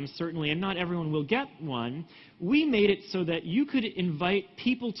has them, certainly, and not everyone will get one, we made it so that you could invite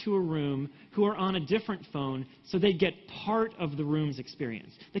people to a room who are on a different phone so they get part of the room's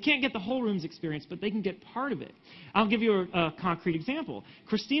experience. They can't get the whole room's experience, but they can get part of it. I'll give you a concrete example.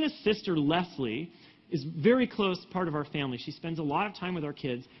 Christina's sister, Leslie, is very close part of our family. She spends a lot of time with our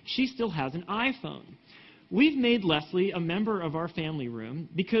kids. She still has an iPhone. We've made Leslie a member of our family room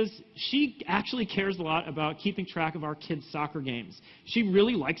because she actually cares a lot about keeping track of our kids' soccer games. She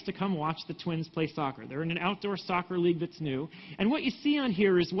really likes to come watch the twins play soccer. They're in an outdoor soccer league that's new. And what you see on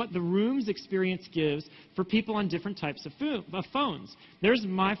here is what the room's experience gives for people on different types of phones. There's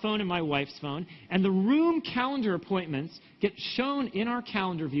my phone and my wife's phone. And the room calendar appointments get shown in our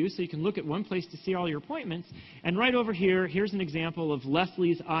calendar view, so you can look at one place to see all your appointments. And right over here, here's an example of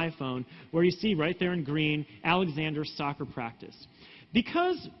Leslie's iPhone, where you see right there in green, Alexander's soccer practice.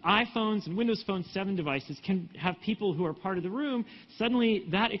 Because iPhones and Windows Phone 7 devices can have people who are part of the room, suddenly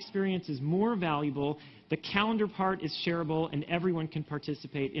that experience is more valuable, the calendar part is shareable, and everyone can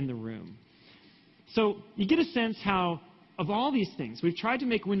participate in the room. So you get a sense how, of all these things, we've tried to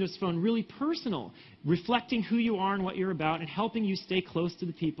make Windows Phone really personal, reflecting who you are and what you're about, and helping you stay close to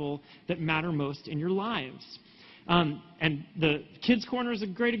the people that matter most in your lives. And the Kids Corner is a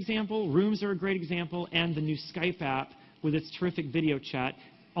great example, Rooms are a great example, and the new Skype app with its terrific video chat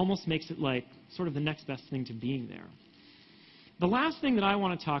almost makes it like sort of the next best thing to being there. The last thing that I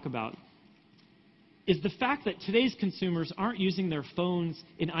want to talk about is the fact that today's consumers aren't using their phones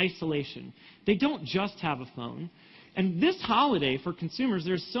in isolation. They don't just have a phone. And this holiday, for consumers,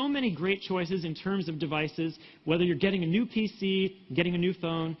 there's so many great choices in terms of devices, whether you're getting a new PC, getting a new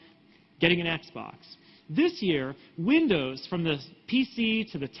phone, getting an Xbox. This year, Windows, from the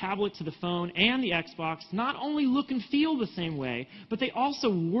PC to the tablet to the phone and the Xbox, not only look and feel the same way, but they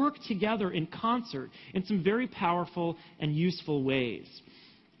also work together in concert in some very powerful and useful ways.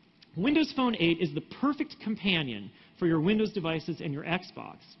 Windows Phone 8 is the perfect companion for your Windows devices and your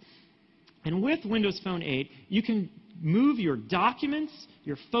Xbox. And with Windows Phone 8, you can move your documents,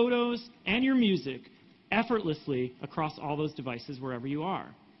 your photos, and your music effortlessly across all those devices wherever you are.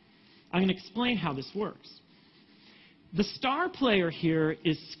 I'm going to explain how this works. The star player here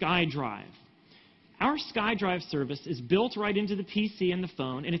is SkyDrive. Our SkyDrive service is built right into the PC and the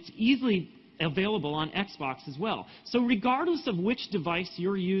phone, and it's easily available on Xbox as well. So regardless of which device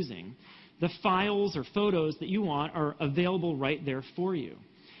you're using, the files or photos that you want are available right there for you.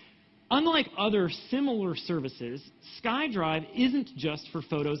 Unlike other similar services, SkyDrive isn't just for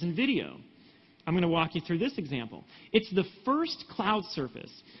photos and video. I'm going to walk you through this example. It's the first cloud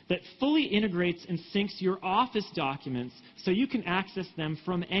service that fully integrates and syncs your Office documents so you can access them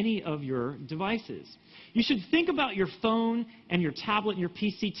from any of your devices. You should think about your phone and your tablet and your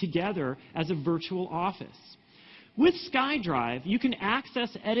PC together as a virtual office. With SkyDrive, you can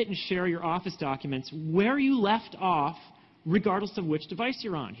access, edit, and share your Office documents where you left off, regardless of which device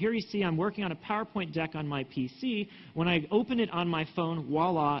you're on. Here you see I'm working on a PowerPoint deck on my PC. When I open it on my phone,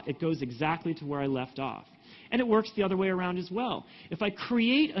 voila, it goes exactly to where I left off. And it works the other way around as well. If I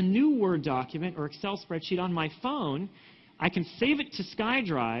create a new Word document or Excel spreadsheet on my phone, I can save it to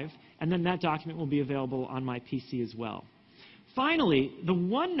SkyDrive, and then that document will be available on my PC as well. Finally, the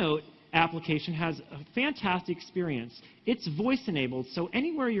OneNote application has a fantastic experience. It's voice-enabled, so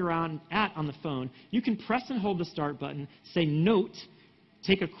anywhere you're on the phone, you can press and hold the start button, say Note,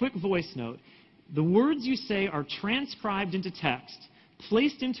 take a quick voice note. The words you say are transcribed into text,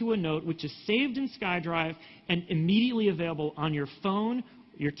 placed into a note, which is saved in SkyDrive, and immediately available on your phone,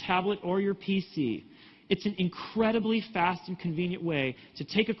 your tablet, or your PC. It's an incredibly fast and convenient way to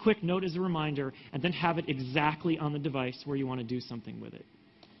take a quick note as a reminder and then have it exactly on the device where you want to do something with it.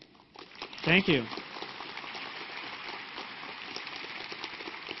 Thank you.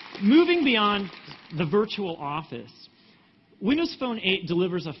 Moving beyond the virtual office, Windows Phone 8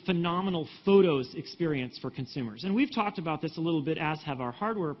 delivers a phenomenal photos experience for consumers. And we've talked about this a little bit, as have our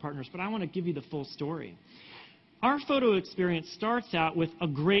hardware partners, but I want to give you the full story. Our photo experience starts out with a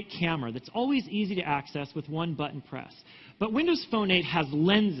great camera that's always easy to access with one button press. But Windows Phone 8 has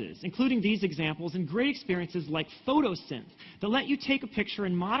lenses, including these examples, and great experiences like PhotoSynth that let you take a picture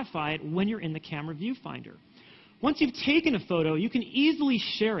and modify it when you're in the camera viewfinder. Once you've taken a photo, you can easily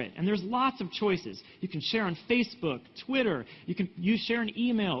share it, and there's lots of choices. You can share on Facebook, Twitter, you share an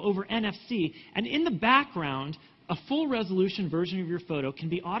email over NFC, and in the background, a full-resolution version of your photo can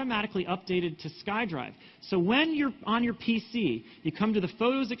be automatically updated to SkyDrive. So when you're on your PC, you come to the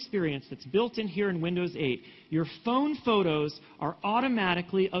Photos experience that's built in here in Windows 8, your phone photos are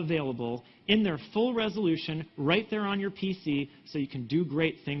automatically available in their full resolution right there on your PC, so you can do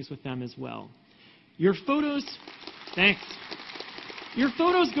great things with them as well. Your photos, thanks. Your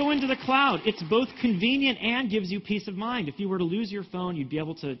photos go into the cloud. It's both convenient and gives you peace of mind. If you were to lose your phone, you'd be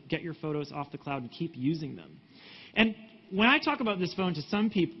able to get your photos off the cloud and keep using them. And when I talk about this phone to some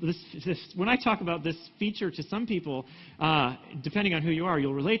people, when I talk about this feature to some people, depending on who you are,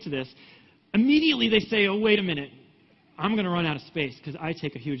 you'll relate to this. Immediately they say, oh, wait a minute, I'm going to run out of space because I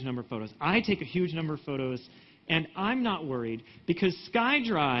take a huge number of photos. I take a huge number of photos, and I'm not worried because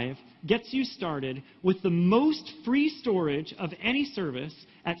SkyDrive gets you started with the most free storage of any service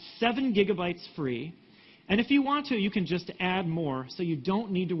at 7 gigabytes free. And if you want to, you can just add more so you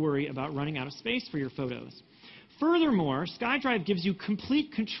don't need to worry about running out of space for your photos. Furthermore, SkyDrive gives you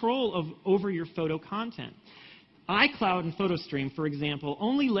complete control over your photo content. iCloud and PhotoStream, for example,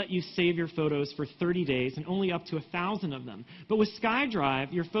 only let you save your photos for 30 days and only up to 1,000 of them. But with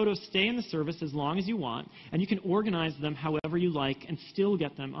SkyDrive, your photos stay in the service as long as you want, and you can organize them however you like and still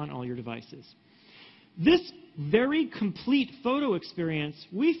get them on all your devices. This very complete photo experience,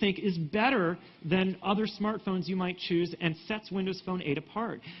 we think, is better than other smartphones you might choose and sets Windows Phone 8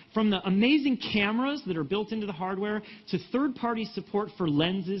 apart. From the amazing cameras that are built into the hardware to third-party support for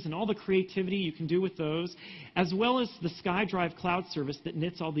lenses and all the creativity you can do with those, as well as the SkyDrive cloud service that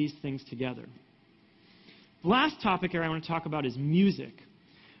knits all these things together. The last topic area I want to talk about is music.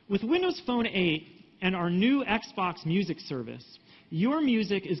 With Windows Phone 8 and our new Xbox Music service, your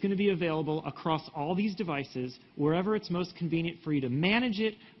music is going to be available across all these devices, wherever it's most convenient for you to manage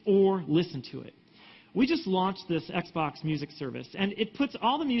it or listen to it. We just launched this Xbox Music service, and it puts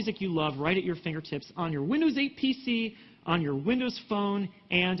all the music you love right at your fingertips on your Windows 8 PC, on your Windows Phone,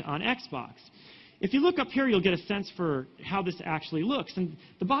 and on Xbox. If you look up here, you'll get a sense for how this actually looks. And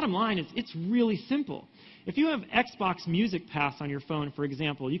the bottom line is it's really simple. If you have Xbox Music Pass on your phone, for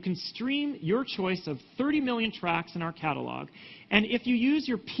example, you can stream your choice of 30 million tracks in our catalog. And if you use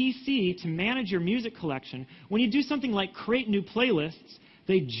your PC to manage your music collection, when you do something like create new playlists,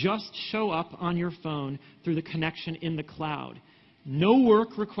 they just show up on your phone through the connection in the cloud. No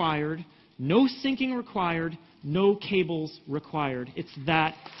work required, no syncing required, no cables required. It's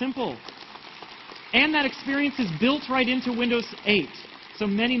that simple. And that experience is built right into Windows 8. So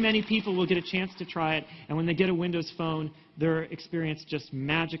many, many people will get a chance to try it, and when they get a Windows Phone, their experience just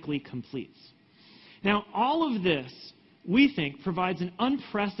magically completes. Now, all of this, we think, provides an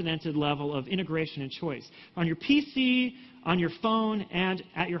unprecedented level of integration and choice on your PC, on your phone, and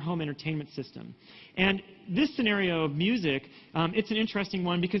at your home entertainment system. And this scenario of music, it's an interesting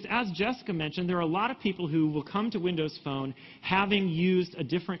one because, as Jessica mentioned, there are a lot of people who will come to Windows Phone having used a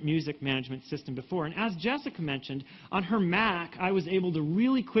different music management system before. And as Jessica mentioned, on her Mac, I was able to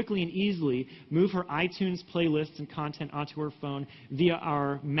really quickly and easily move her iTunes playlists and content onto her phone via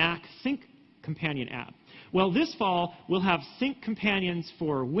our Mac Sync Companion app. Well, this fall, we'll have Sync Companions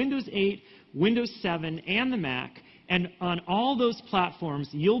for Windows 8, Windows 7, and the Mac. And on all those platforms,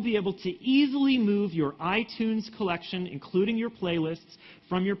 you'll be able to easily move your iTunes collection, including your playlists,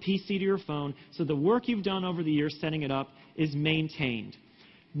 from your PC to your phone, so the work you've done over the years setting it up is maintained.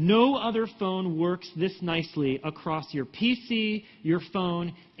 No other phone works this nicely across your PC, your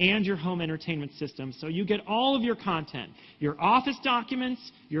phone, and your home entertainment system. So you get all of your content, your office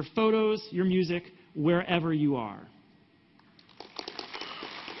documents, your photos, your music, wherever you are.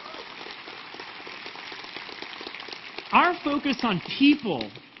 Our focus on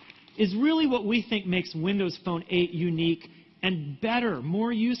people is really what we think makes Windows Phone 8 unique and better,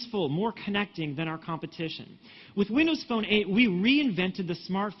 more useful, more connecting than our competition. With Windows Phone 8, we reinvented the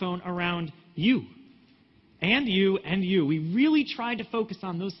smartphone around you. And you, and you. We really tried to focus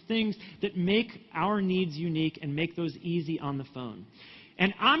on those things that make our needs unique and make those easy on the phone.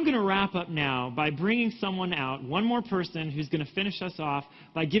 And I'm going to wrap up now by bringing someone out, one more person who's going to finish us off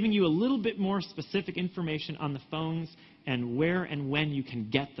by giving you a little bit more specific information on the phones and where and when you can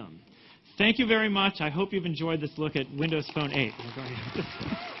get them. Thank you very much. I hope you've enjoyed this look at Windows Phone 8.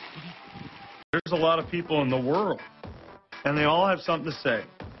 There's a lot of people in the world, and they all have something to say.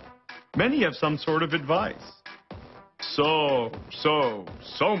 Many have some sort of advice. So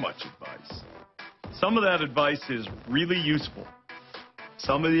much advice. Some of that advice is really useful.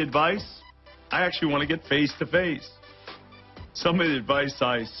 Some of the advice, I actually want to get face to face. Some of the advice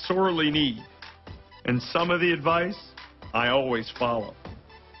I sorely need. And some of the advice, I always follow.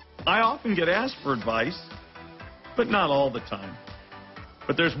 I often get asked for advice, but not all the time.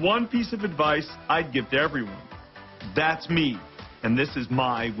 But there's one piece of advice I'd give to everyone. That's me, and this is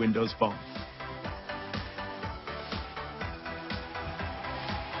my Windows Phone.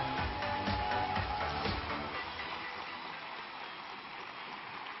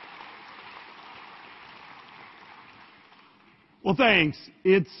 Well, thanks.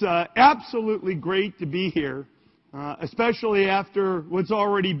 It's absolutely great to be here, especially after what's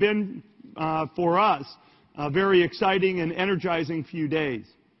already been, for us, a very exciting and energizing few days.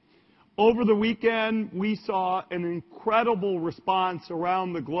 Over the weekend, we saw an incredible response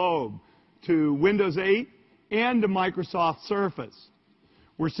around the globe to Windows 8 and to Microsoft Surface.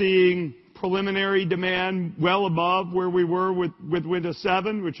 We're seeing preliminary demand well above where we were with Windows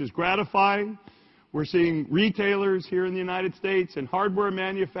 7, which is gratifying. We're seeing retailers here in the United States and hardware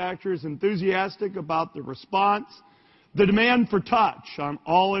manufacturers enthusiastic about the response. The demand for touch on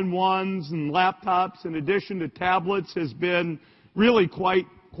all-in-ones and laptops in addition to tablets has been really quite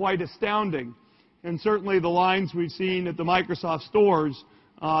astounding. And certainly the lines we've seen at the Microsoft stores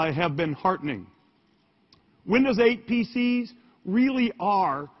have been heartening. Windows 8 PCs really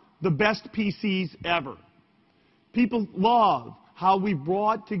are the best PCs ever. People love how we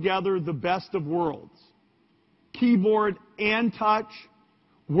brought together the best of worlds. Keyboard and touch,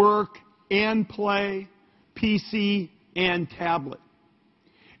 work and play, PC and tablet.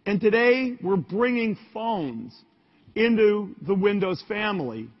 And today we're bringing phones into the Windows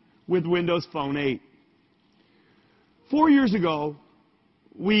family with Windows Phone 8. 4 years ago,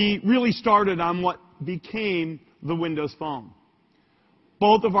 we really started on what became the Windows Phone.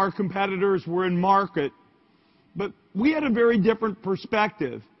 Both of our competitors were in market, but we had a very different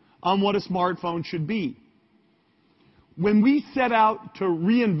perspective on what a smartphone should be. When we set out to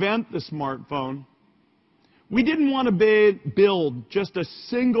reinvent the smartphone, we didn't want to build just a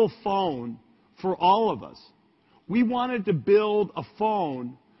single phone for all of us. We wanted to build a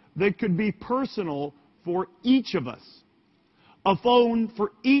phone that could be personal for each of us. A phone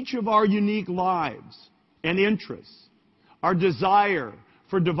for each of our unique lives and interests, our desire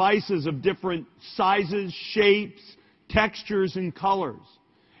for devices of different sizes, shapes, textures, and colors,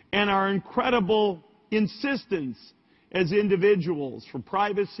 and our incredible insistence as individuals for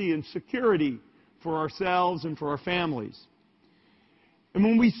privacy and security for ourselves and for our families. And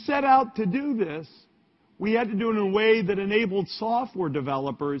when we set out to do this, we had to do it in a way that enabled software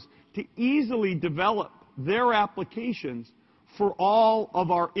developers to easily develop their applications for all of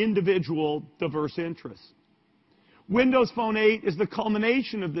our individual diverse interests. Windows Phone 8 is the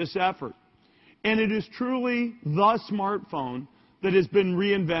culmination of this effort, and it is truly the smartphone that has been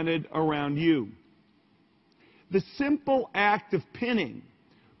reinvented around you. The simple act of pinning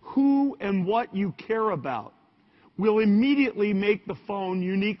who and what you care about will immediately make the phone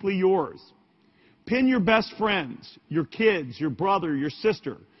uniquely yours. Pin your best friends, your kids, your brother, your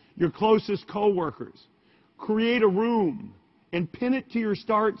sister, your closest coworkers. Create a room and pin it to your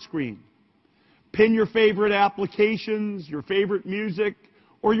start screen. Pin your favorite applications, your favorite music,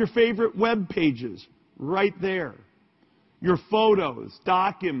 or your favorite web pages right there. Your photos,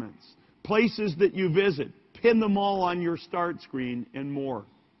 documents, places that you visit, pin them all on your start screen and more.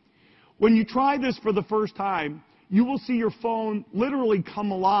 When you try this for the first time, you will see your phone literally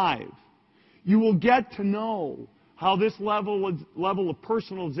come alive. You will get to know how this level of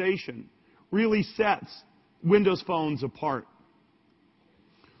personalization really sets Windows phones apart.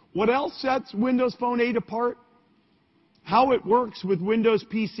 What else sets Windows Phone 8 apart? How it works with Windows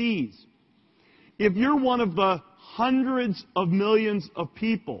PCs. If you're one of the hundreds of millions of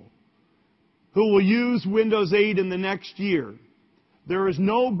people who will use Windows 8 in the next year, there is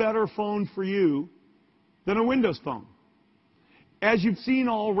no better phone for you than a Windows Phone. As you've seen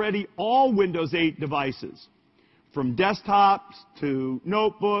already, all Windows 8 devices, from desktops to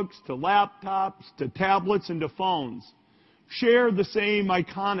notebooks to laptops to tablets and to phones, share the same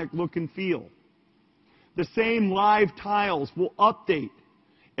iconic look and feel. The same live tiles will update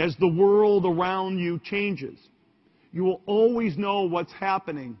as the world around you changes. You will always know what's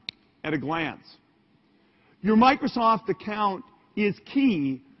happening at a glance. Your Microsoft account is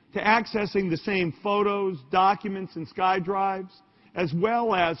key to accessing the same photos, documents, and SkyDrives, as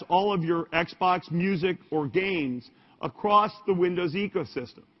well as all of your Xbox music or games across the Windows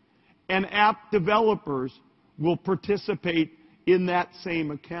ecosystem. And app developers will participate in that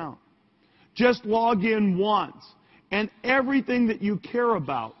same account. Just log in once, and everything that you care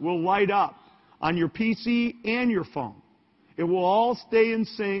about will light up on your PC and your phone. It will all stay in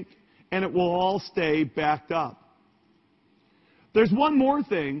sync, and it will all stay backed up. There's one more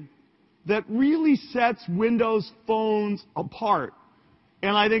thing that really sets Windows phones apart,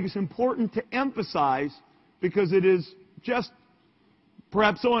 and I think it's important to emphasize because it is just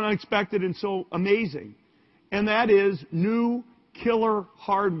perhaps so unexpected and so amazing, and that is new killer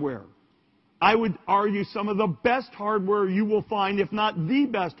hardware. I would argue some of the best hardware you will find, if not the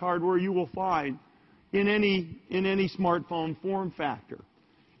best hardware you will find in any smartphone form factor.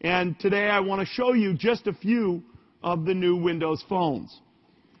 And today I want to show you just a few of the new Windows phones.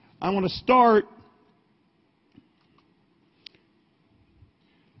 I want to start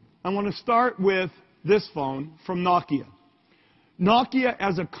with this phone from Nokia. Nokia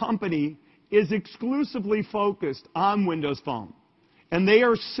as a company is exclusively focused on Windows Phone, and they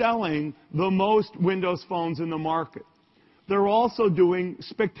are selling the most Windows phones in the market. They're also doing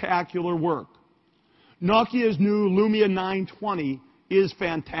spectacular work. Nokia's new Lumia 920 is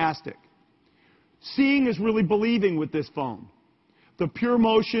fantastic. Seeing is really believing with this phone. The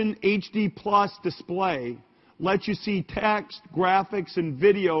PureMotion HD Plus display lets you see text, graphics, and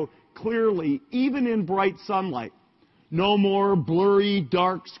video clearly, even in bright sunlight. No more blurry,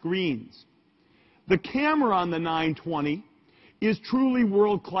 dark screens. The camera on the 920 is truly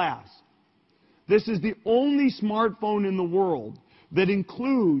world-class. This is the only smartphone in the world that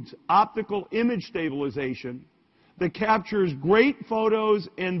includes optical image stabilization that captures great photos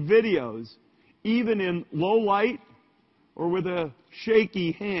and videos even in low light or with a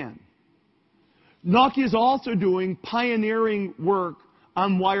shaky hand. Nokia is also doing pioneering work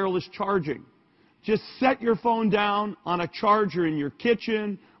on wireless charging. Just set your phone down on a charger in your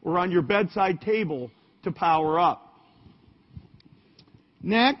kitchen or on your bedside table to power up.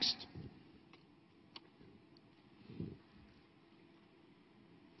 Next,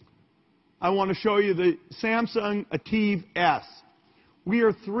 I want to show you the Samsung ATIV S. We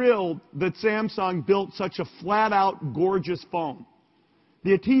are thrilled that Samsung built such a flat-out gorgeous phone.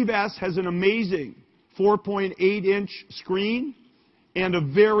 The ATIV S has an amazing 4.8-inch screen and a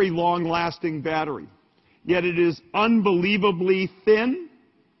very long-lasting battery. Yet it is unbelievably thin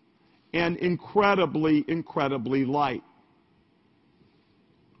and incredibly, incredibly light.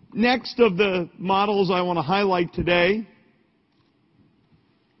 Next of the models I want to highlight today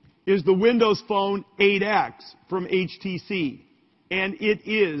is the Windows Phone 8X from HTC, and it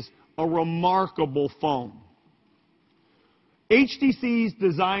is a remarkable phone. HTC's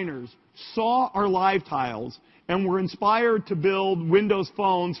designers saw our live tiles and were inspired to build Windows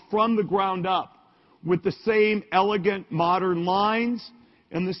phones from the ground up with the same elegant modern lines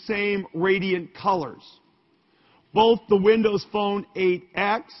and the same radiant colors. Both the Windows Phone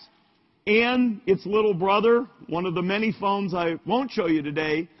 8X and its little brother, one of the many phones I won't show you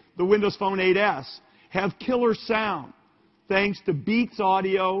today, the Windows Phone 8S, have killer sound thanks to Beats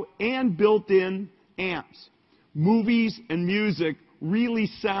audio and built-in amps. Movies and music really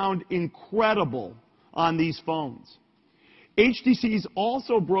sound incredible on these phones. HTC's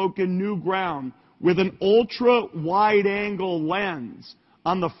also broken new ground with an ultra-wide-angle lens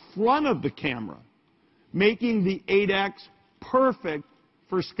on the front of the camera, making the 8X perfect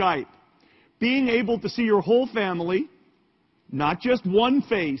for Skype. Being able to see your whole family, not just one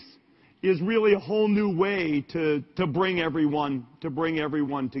face, is really a whole new way to bring everyone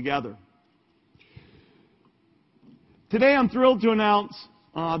together. Today I'm thrilled to announce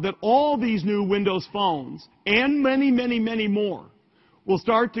that all these new Windows phones, and many, many, many more, will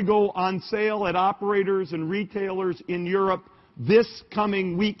start to go on sale at operators and retailers in Europe this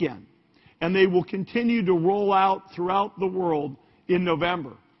coming weekend. And they will continue to roll out throughout the world in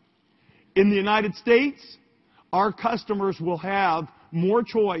November. In the United States, our customers will have more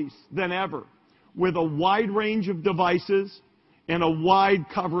choice than ever with a wide range of devices and a wide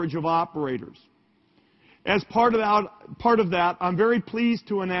coverage of operators. As part of that, I'm very pleased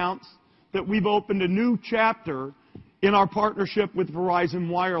to announce that we've opened a new chapter in our partnership with Verizon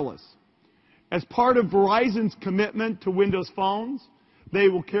Wireless. As part of Verizon's commitment to Windows phones, they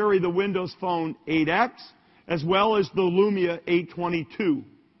will carry the Windows Phone 8X as well as the Lumia 822.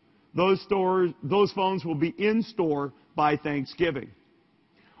 Those phones will be in store by Thanksgiving.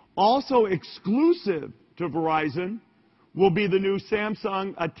 Also exclusive to Verizon will be the new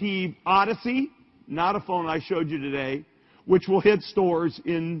Samsung ATIV Odyssey, not a phone I showed you today, which will hit stores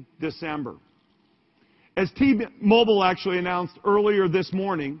in December. As T-Mobile actually announced earlier this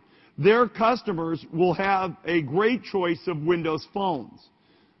morning, their customers will have a great choice of Windows phones.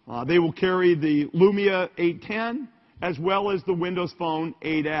 They will carry the Lumia 810 as well as the Windows Phone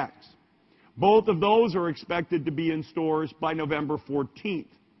 8X. Both of those are expected to be in stores by November 14th.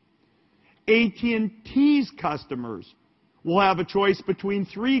 AT&T's customers will have a choice between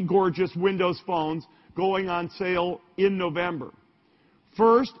 3 gorgeous Windows phones going on sale in November.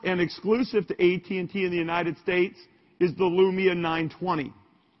 First, and exclusive to AT&T in the United States, is the Lumia 920.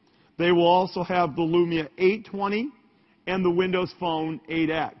 They will also have the Lumia 820 and the Windows Phone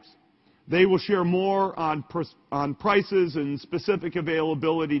 8X. They will share more on prices and specific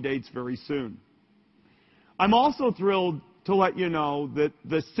availability dates very soon. I'm also thrilled to let you know that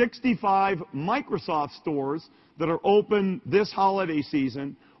the 65 Microsoft stores that are open this holiday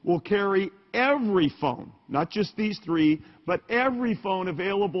season will carry every phone, not just these 3, but every phone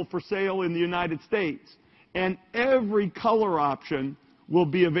available for sale in the United States. And every color option will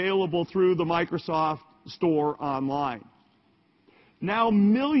be available through the Microsoft Store online. Now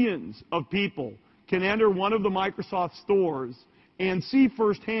millions of people can enter one of the Microsoft stores and see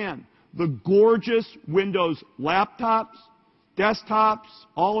firsthand the gorgeous Windows laptops, desktops,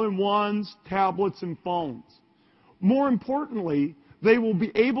 all-in-ones, tablets, and phones. More importantly, they will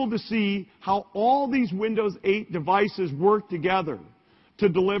be able to see how all these Windows 8 devices work together to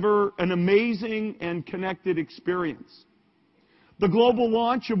deliver an amazing and connected experience. The global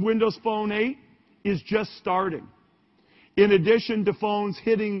launch of Windows Phone 8 is just starting. In addition to phones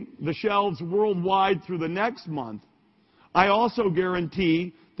hitting the shelves worldwide through the next month, I also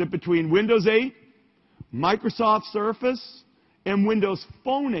guarantee that between Windows 8, Microsoft Surface, and Windows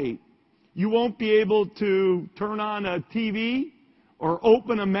Phone 8, you won't be able to turn on a TV or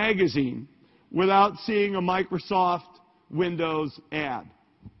open a magazine without seeing a Microsoft Windows ad.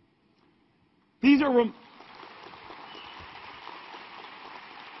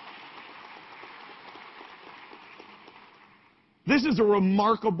 This is a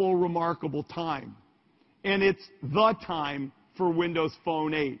remarkable, remarkable time. And it's the time for Windows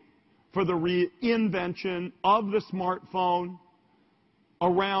Phone 8, for the reinvention of the smartphone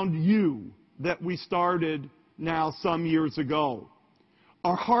around you that we started now some years ago.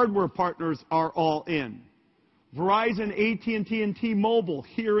 Our hardware partners are all in. Verizon, AT&T, and T-Mobile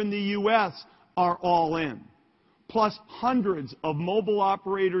here in the U.S. are all in. Plus hundreds of mobile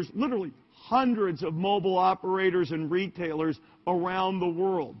operators, literally hundreds of mobile operators and retailers around the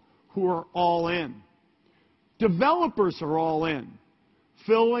world who are all in. Developers are all in,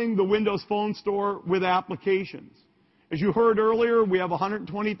 filling the Windows Phone Store with applications. As you heard earlier, we have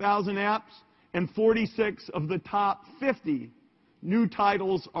 120,000 apps, and 46 of the top 50 new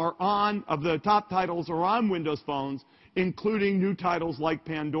titles are on Windows phones, including new titles like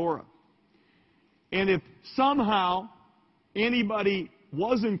Pandora. And if somehow anybody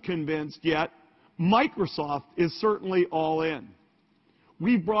wasn't convinced yet, Microsoft is certainly all in.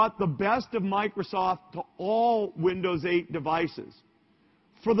 We brought the best of Microsoft to all Windows 8 devices.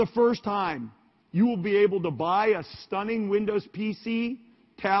 For the first time, you will be able to buy a stunning Windows PC,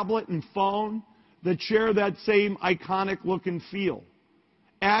 tablet, and phone that share that same iconic look and feel,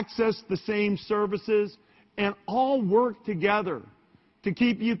 access the same services, and all work together to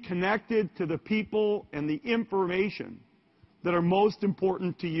keep you connected to the people and the information that are most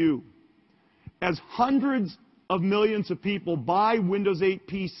important to you. As hundreds of millions of people buy Windows 8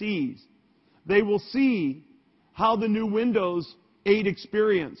 PCs, they will see how the new Windows 8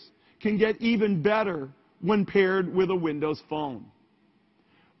 experience can get even better when paired with a Windows phone.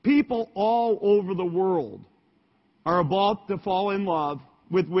 People all over the world are about to fall in love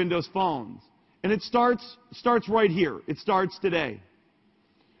with Windows phones. And it starts right here. It starts today.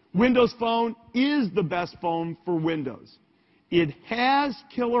 Windows Phone is the best phone for Windows. It has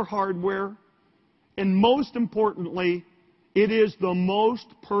killer hardware, and most importantly, it is the most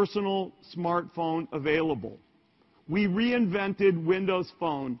personal smartphone available. We reinvented Windows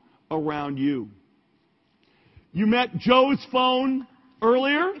Phone around you. You met Joe's phone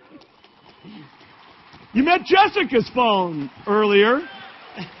earlier. You met Jessica's phone earlier.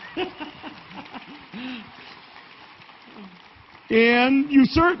 And you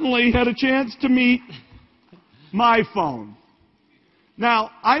certainly had a chance to meet my phone.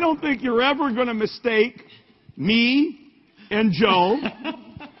 Now, I don't think you're ever going to mistake me and Joe,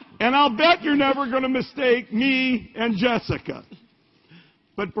 and I'll bet you're never going to mistake me and Jessica.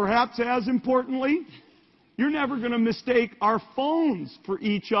 But perhaps as importantly, you're never going to mistake our phones for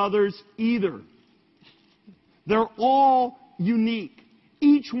each other's either. They're all unique,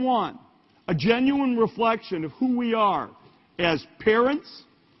 each one a genuine reflection of who we are as parents,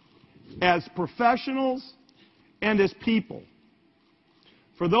 as professionals, and as people.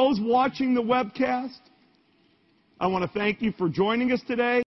 For those watching the webcast, I want to thank you for joining us today.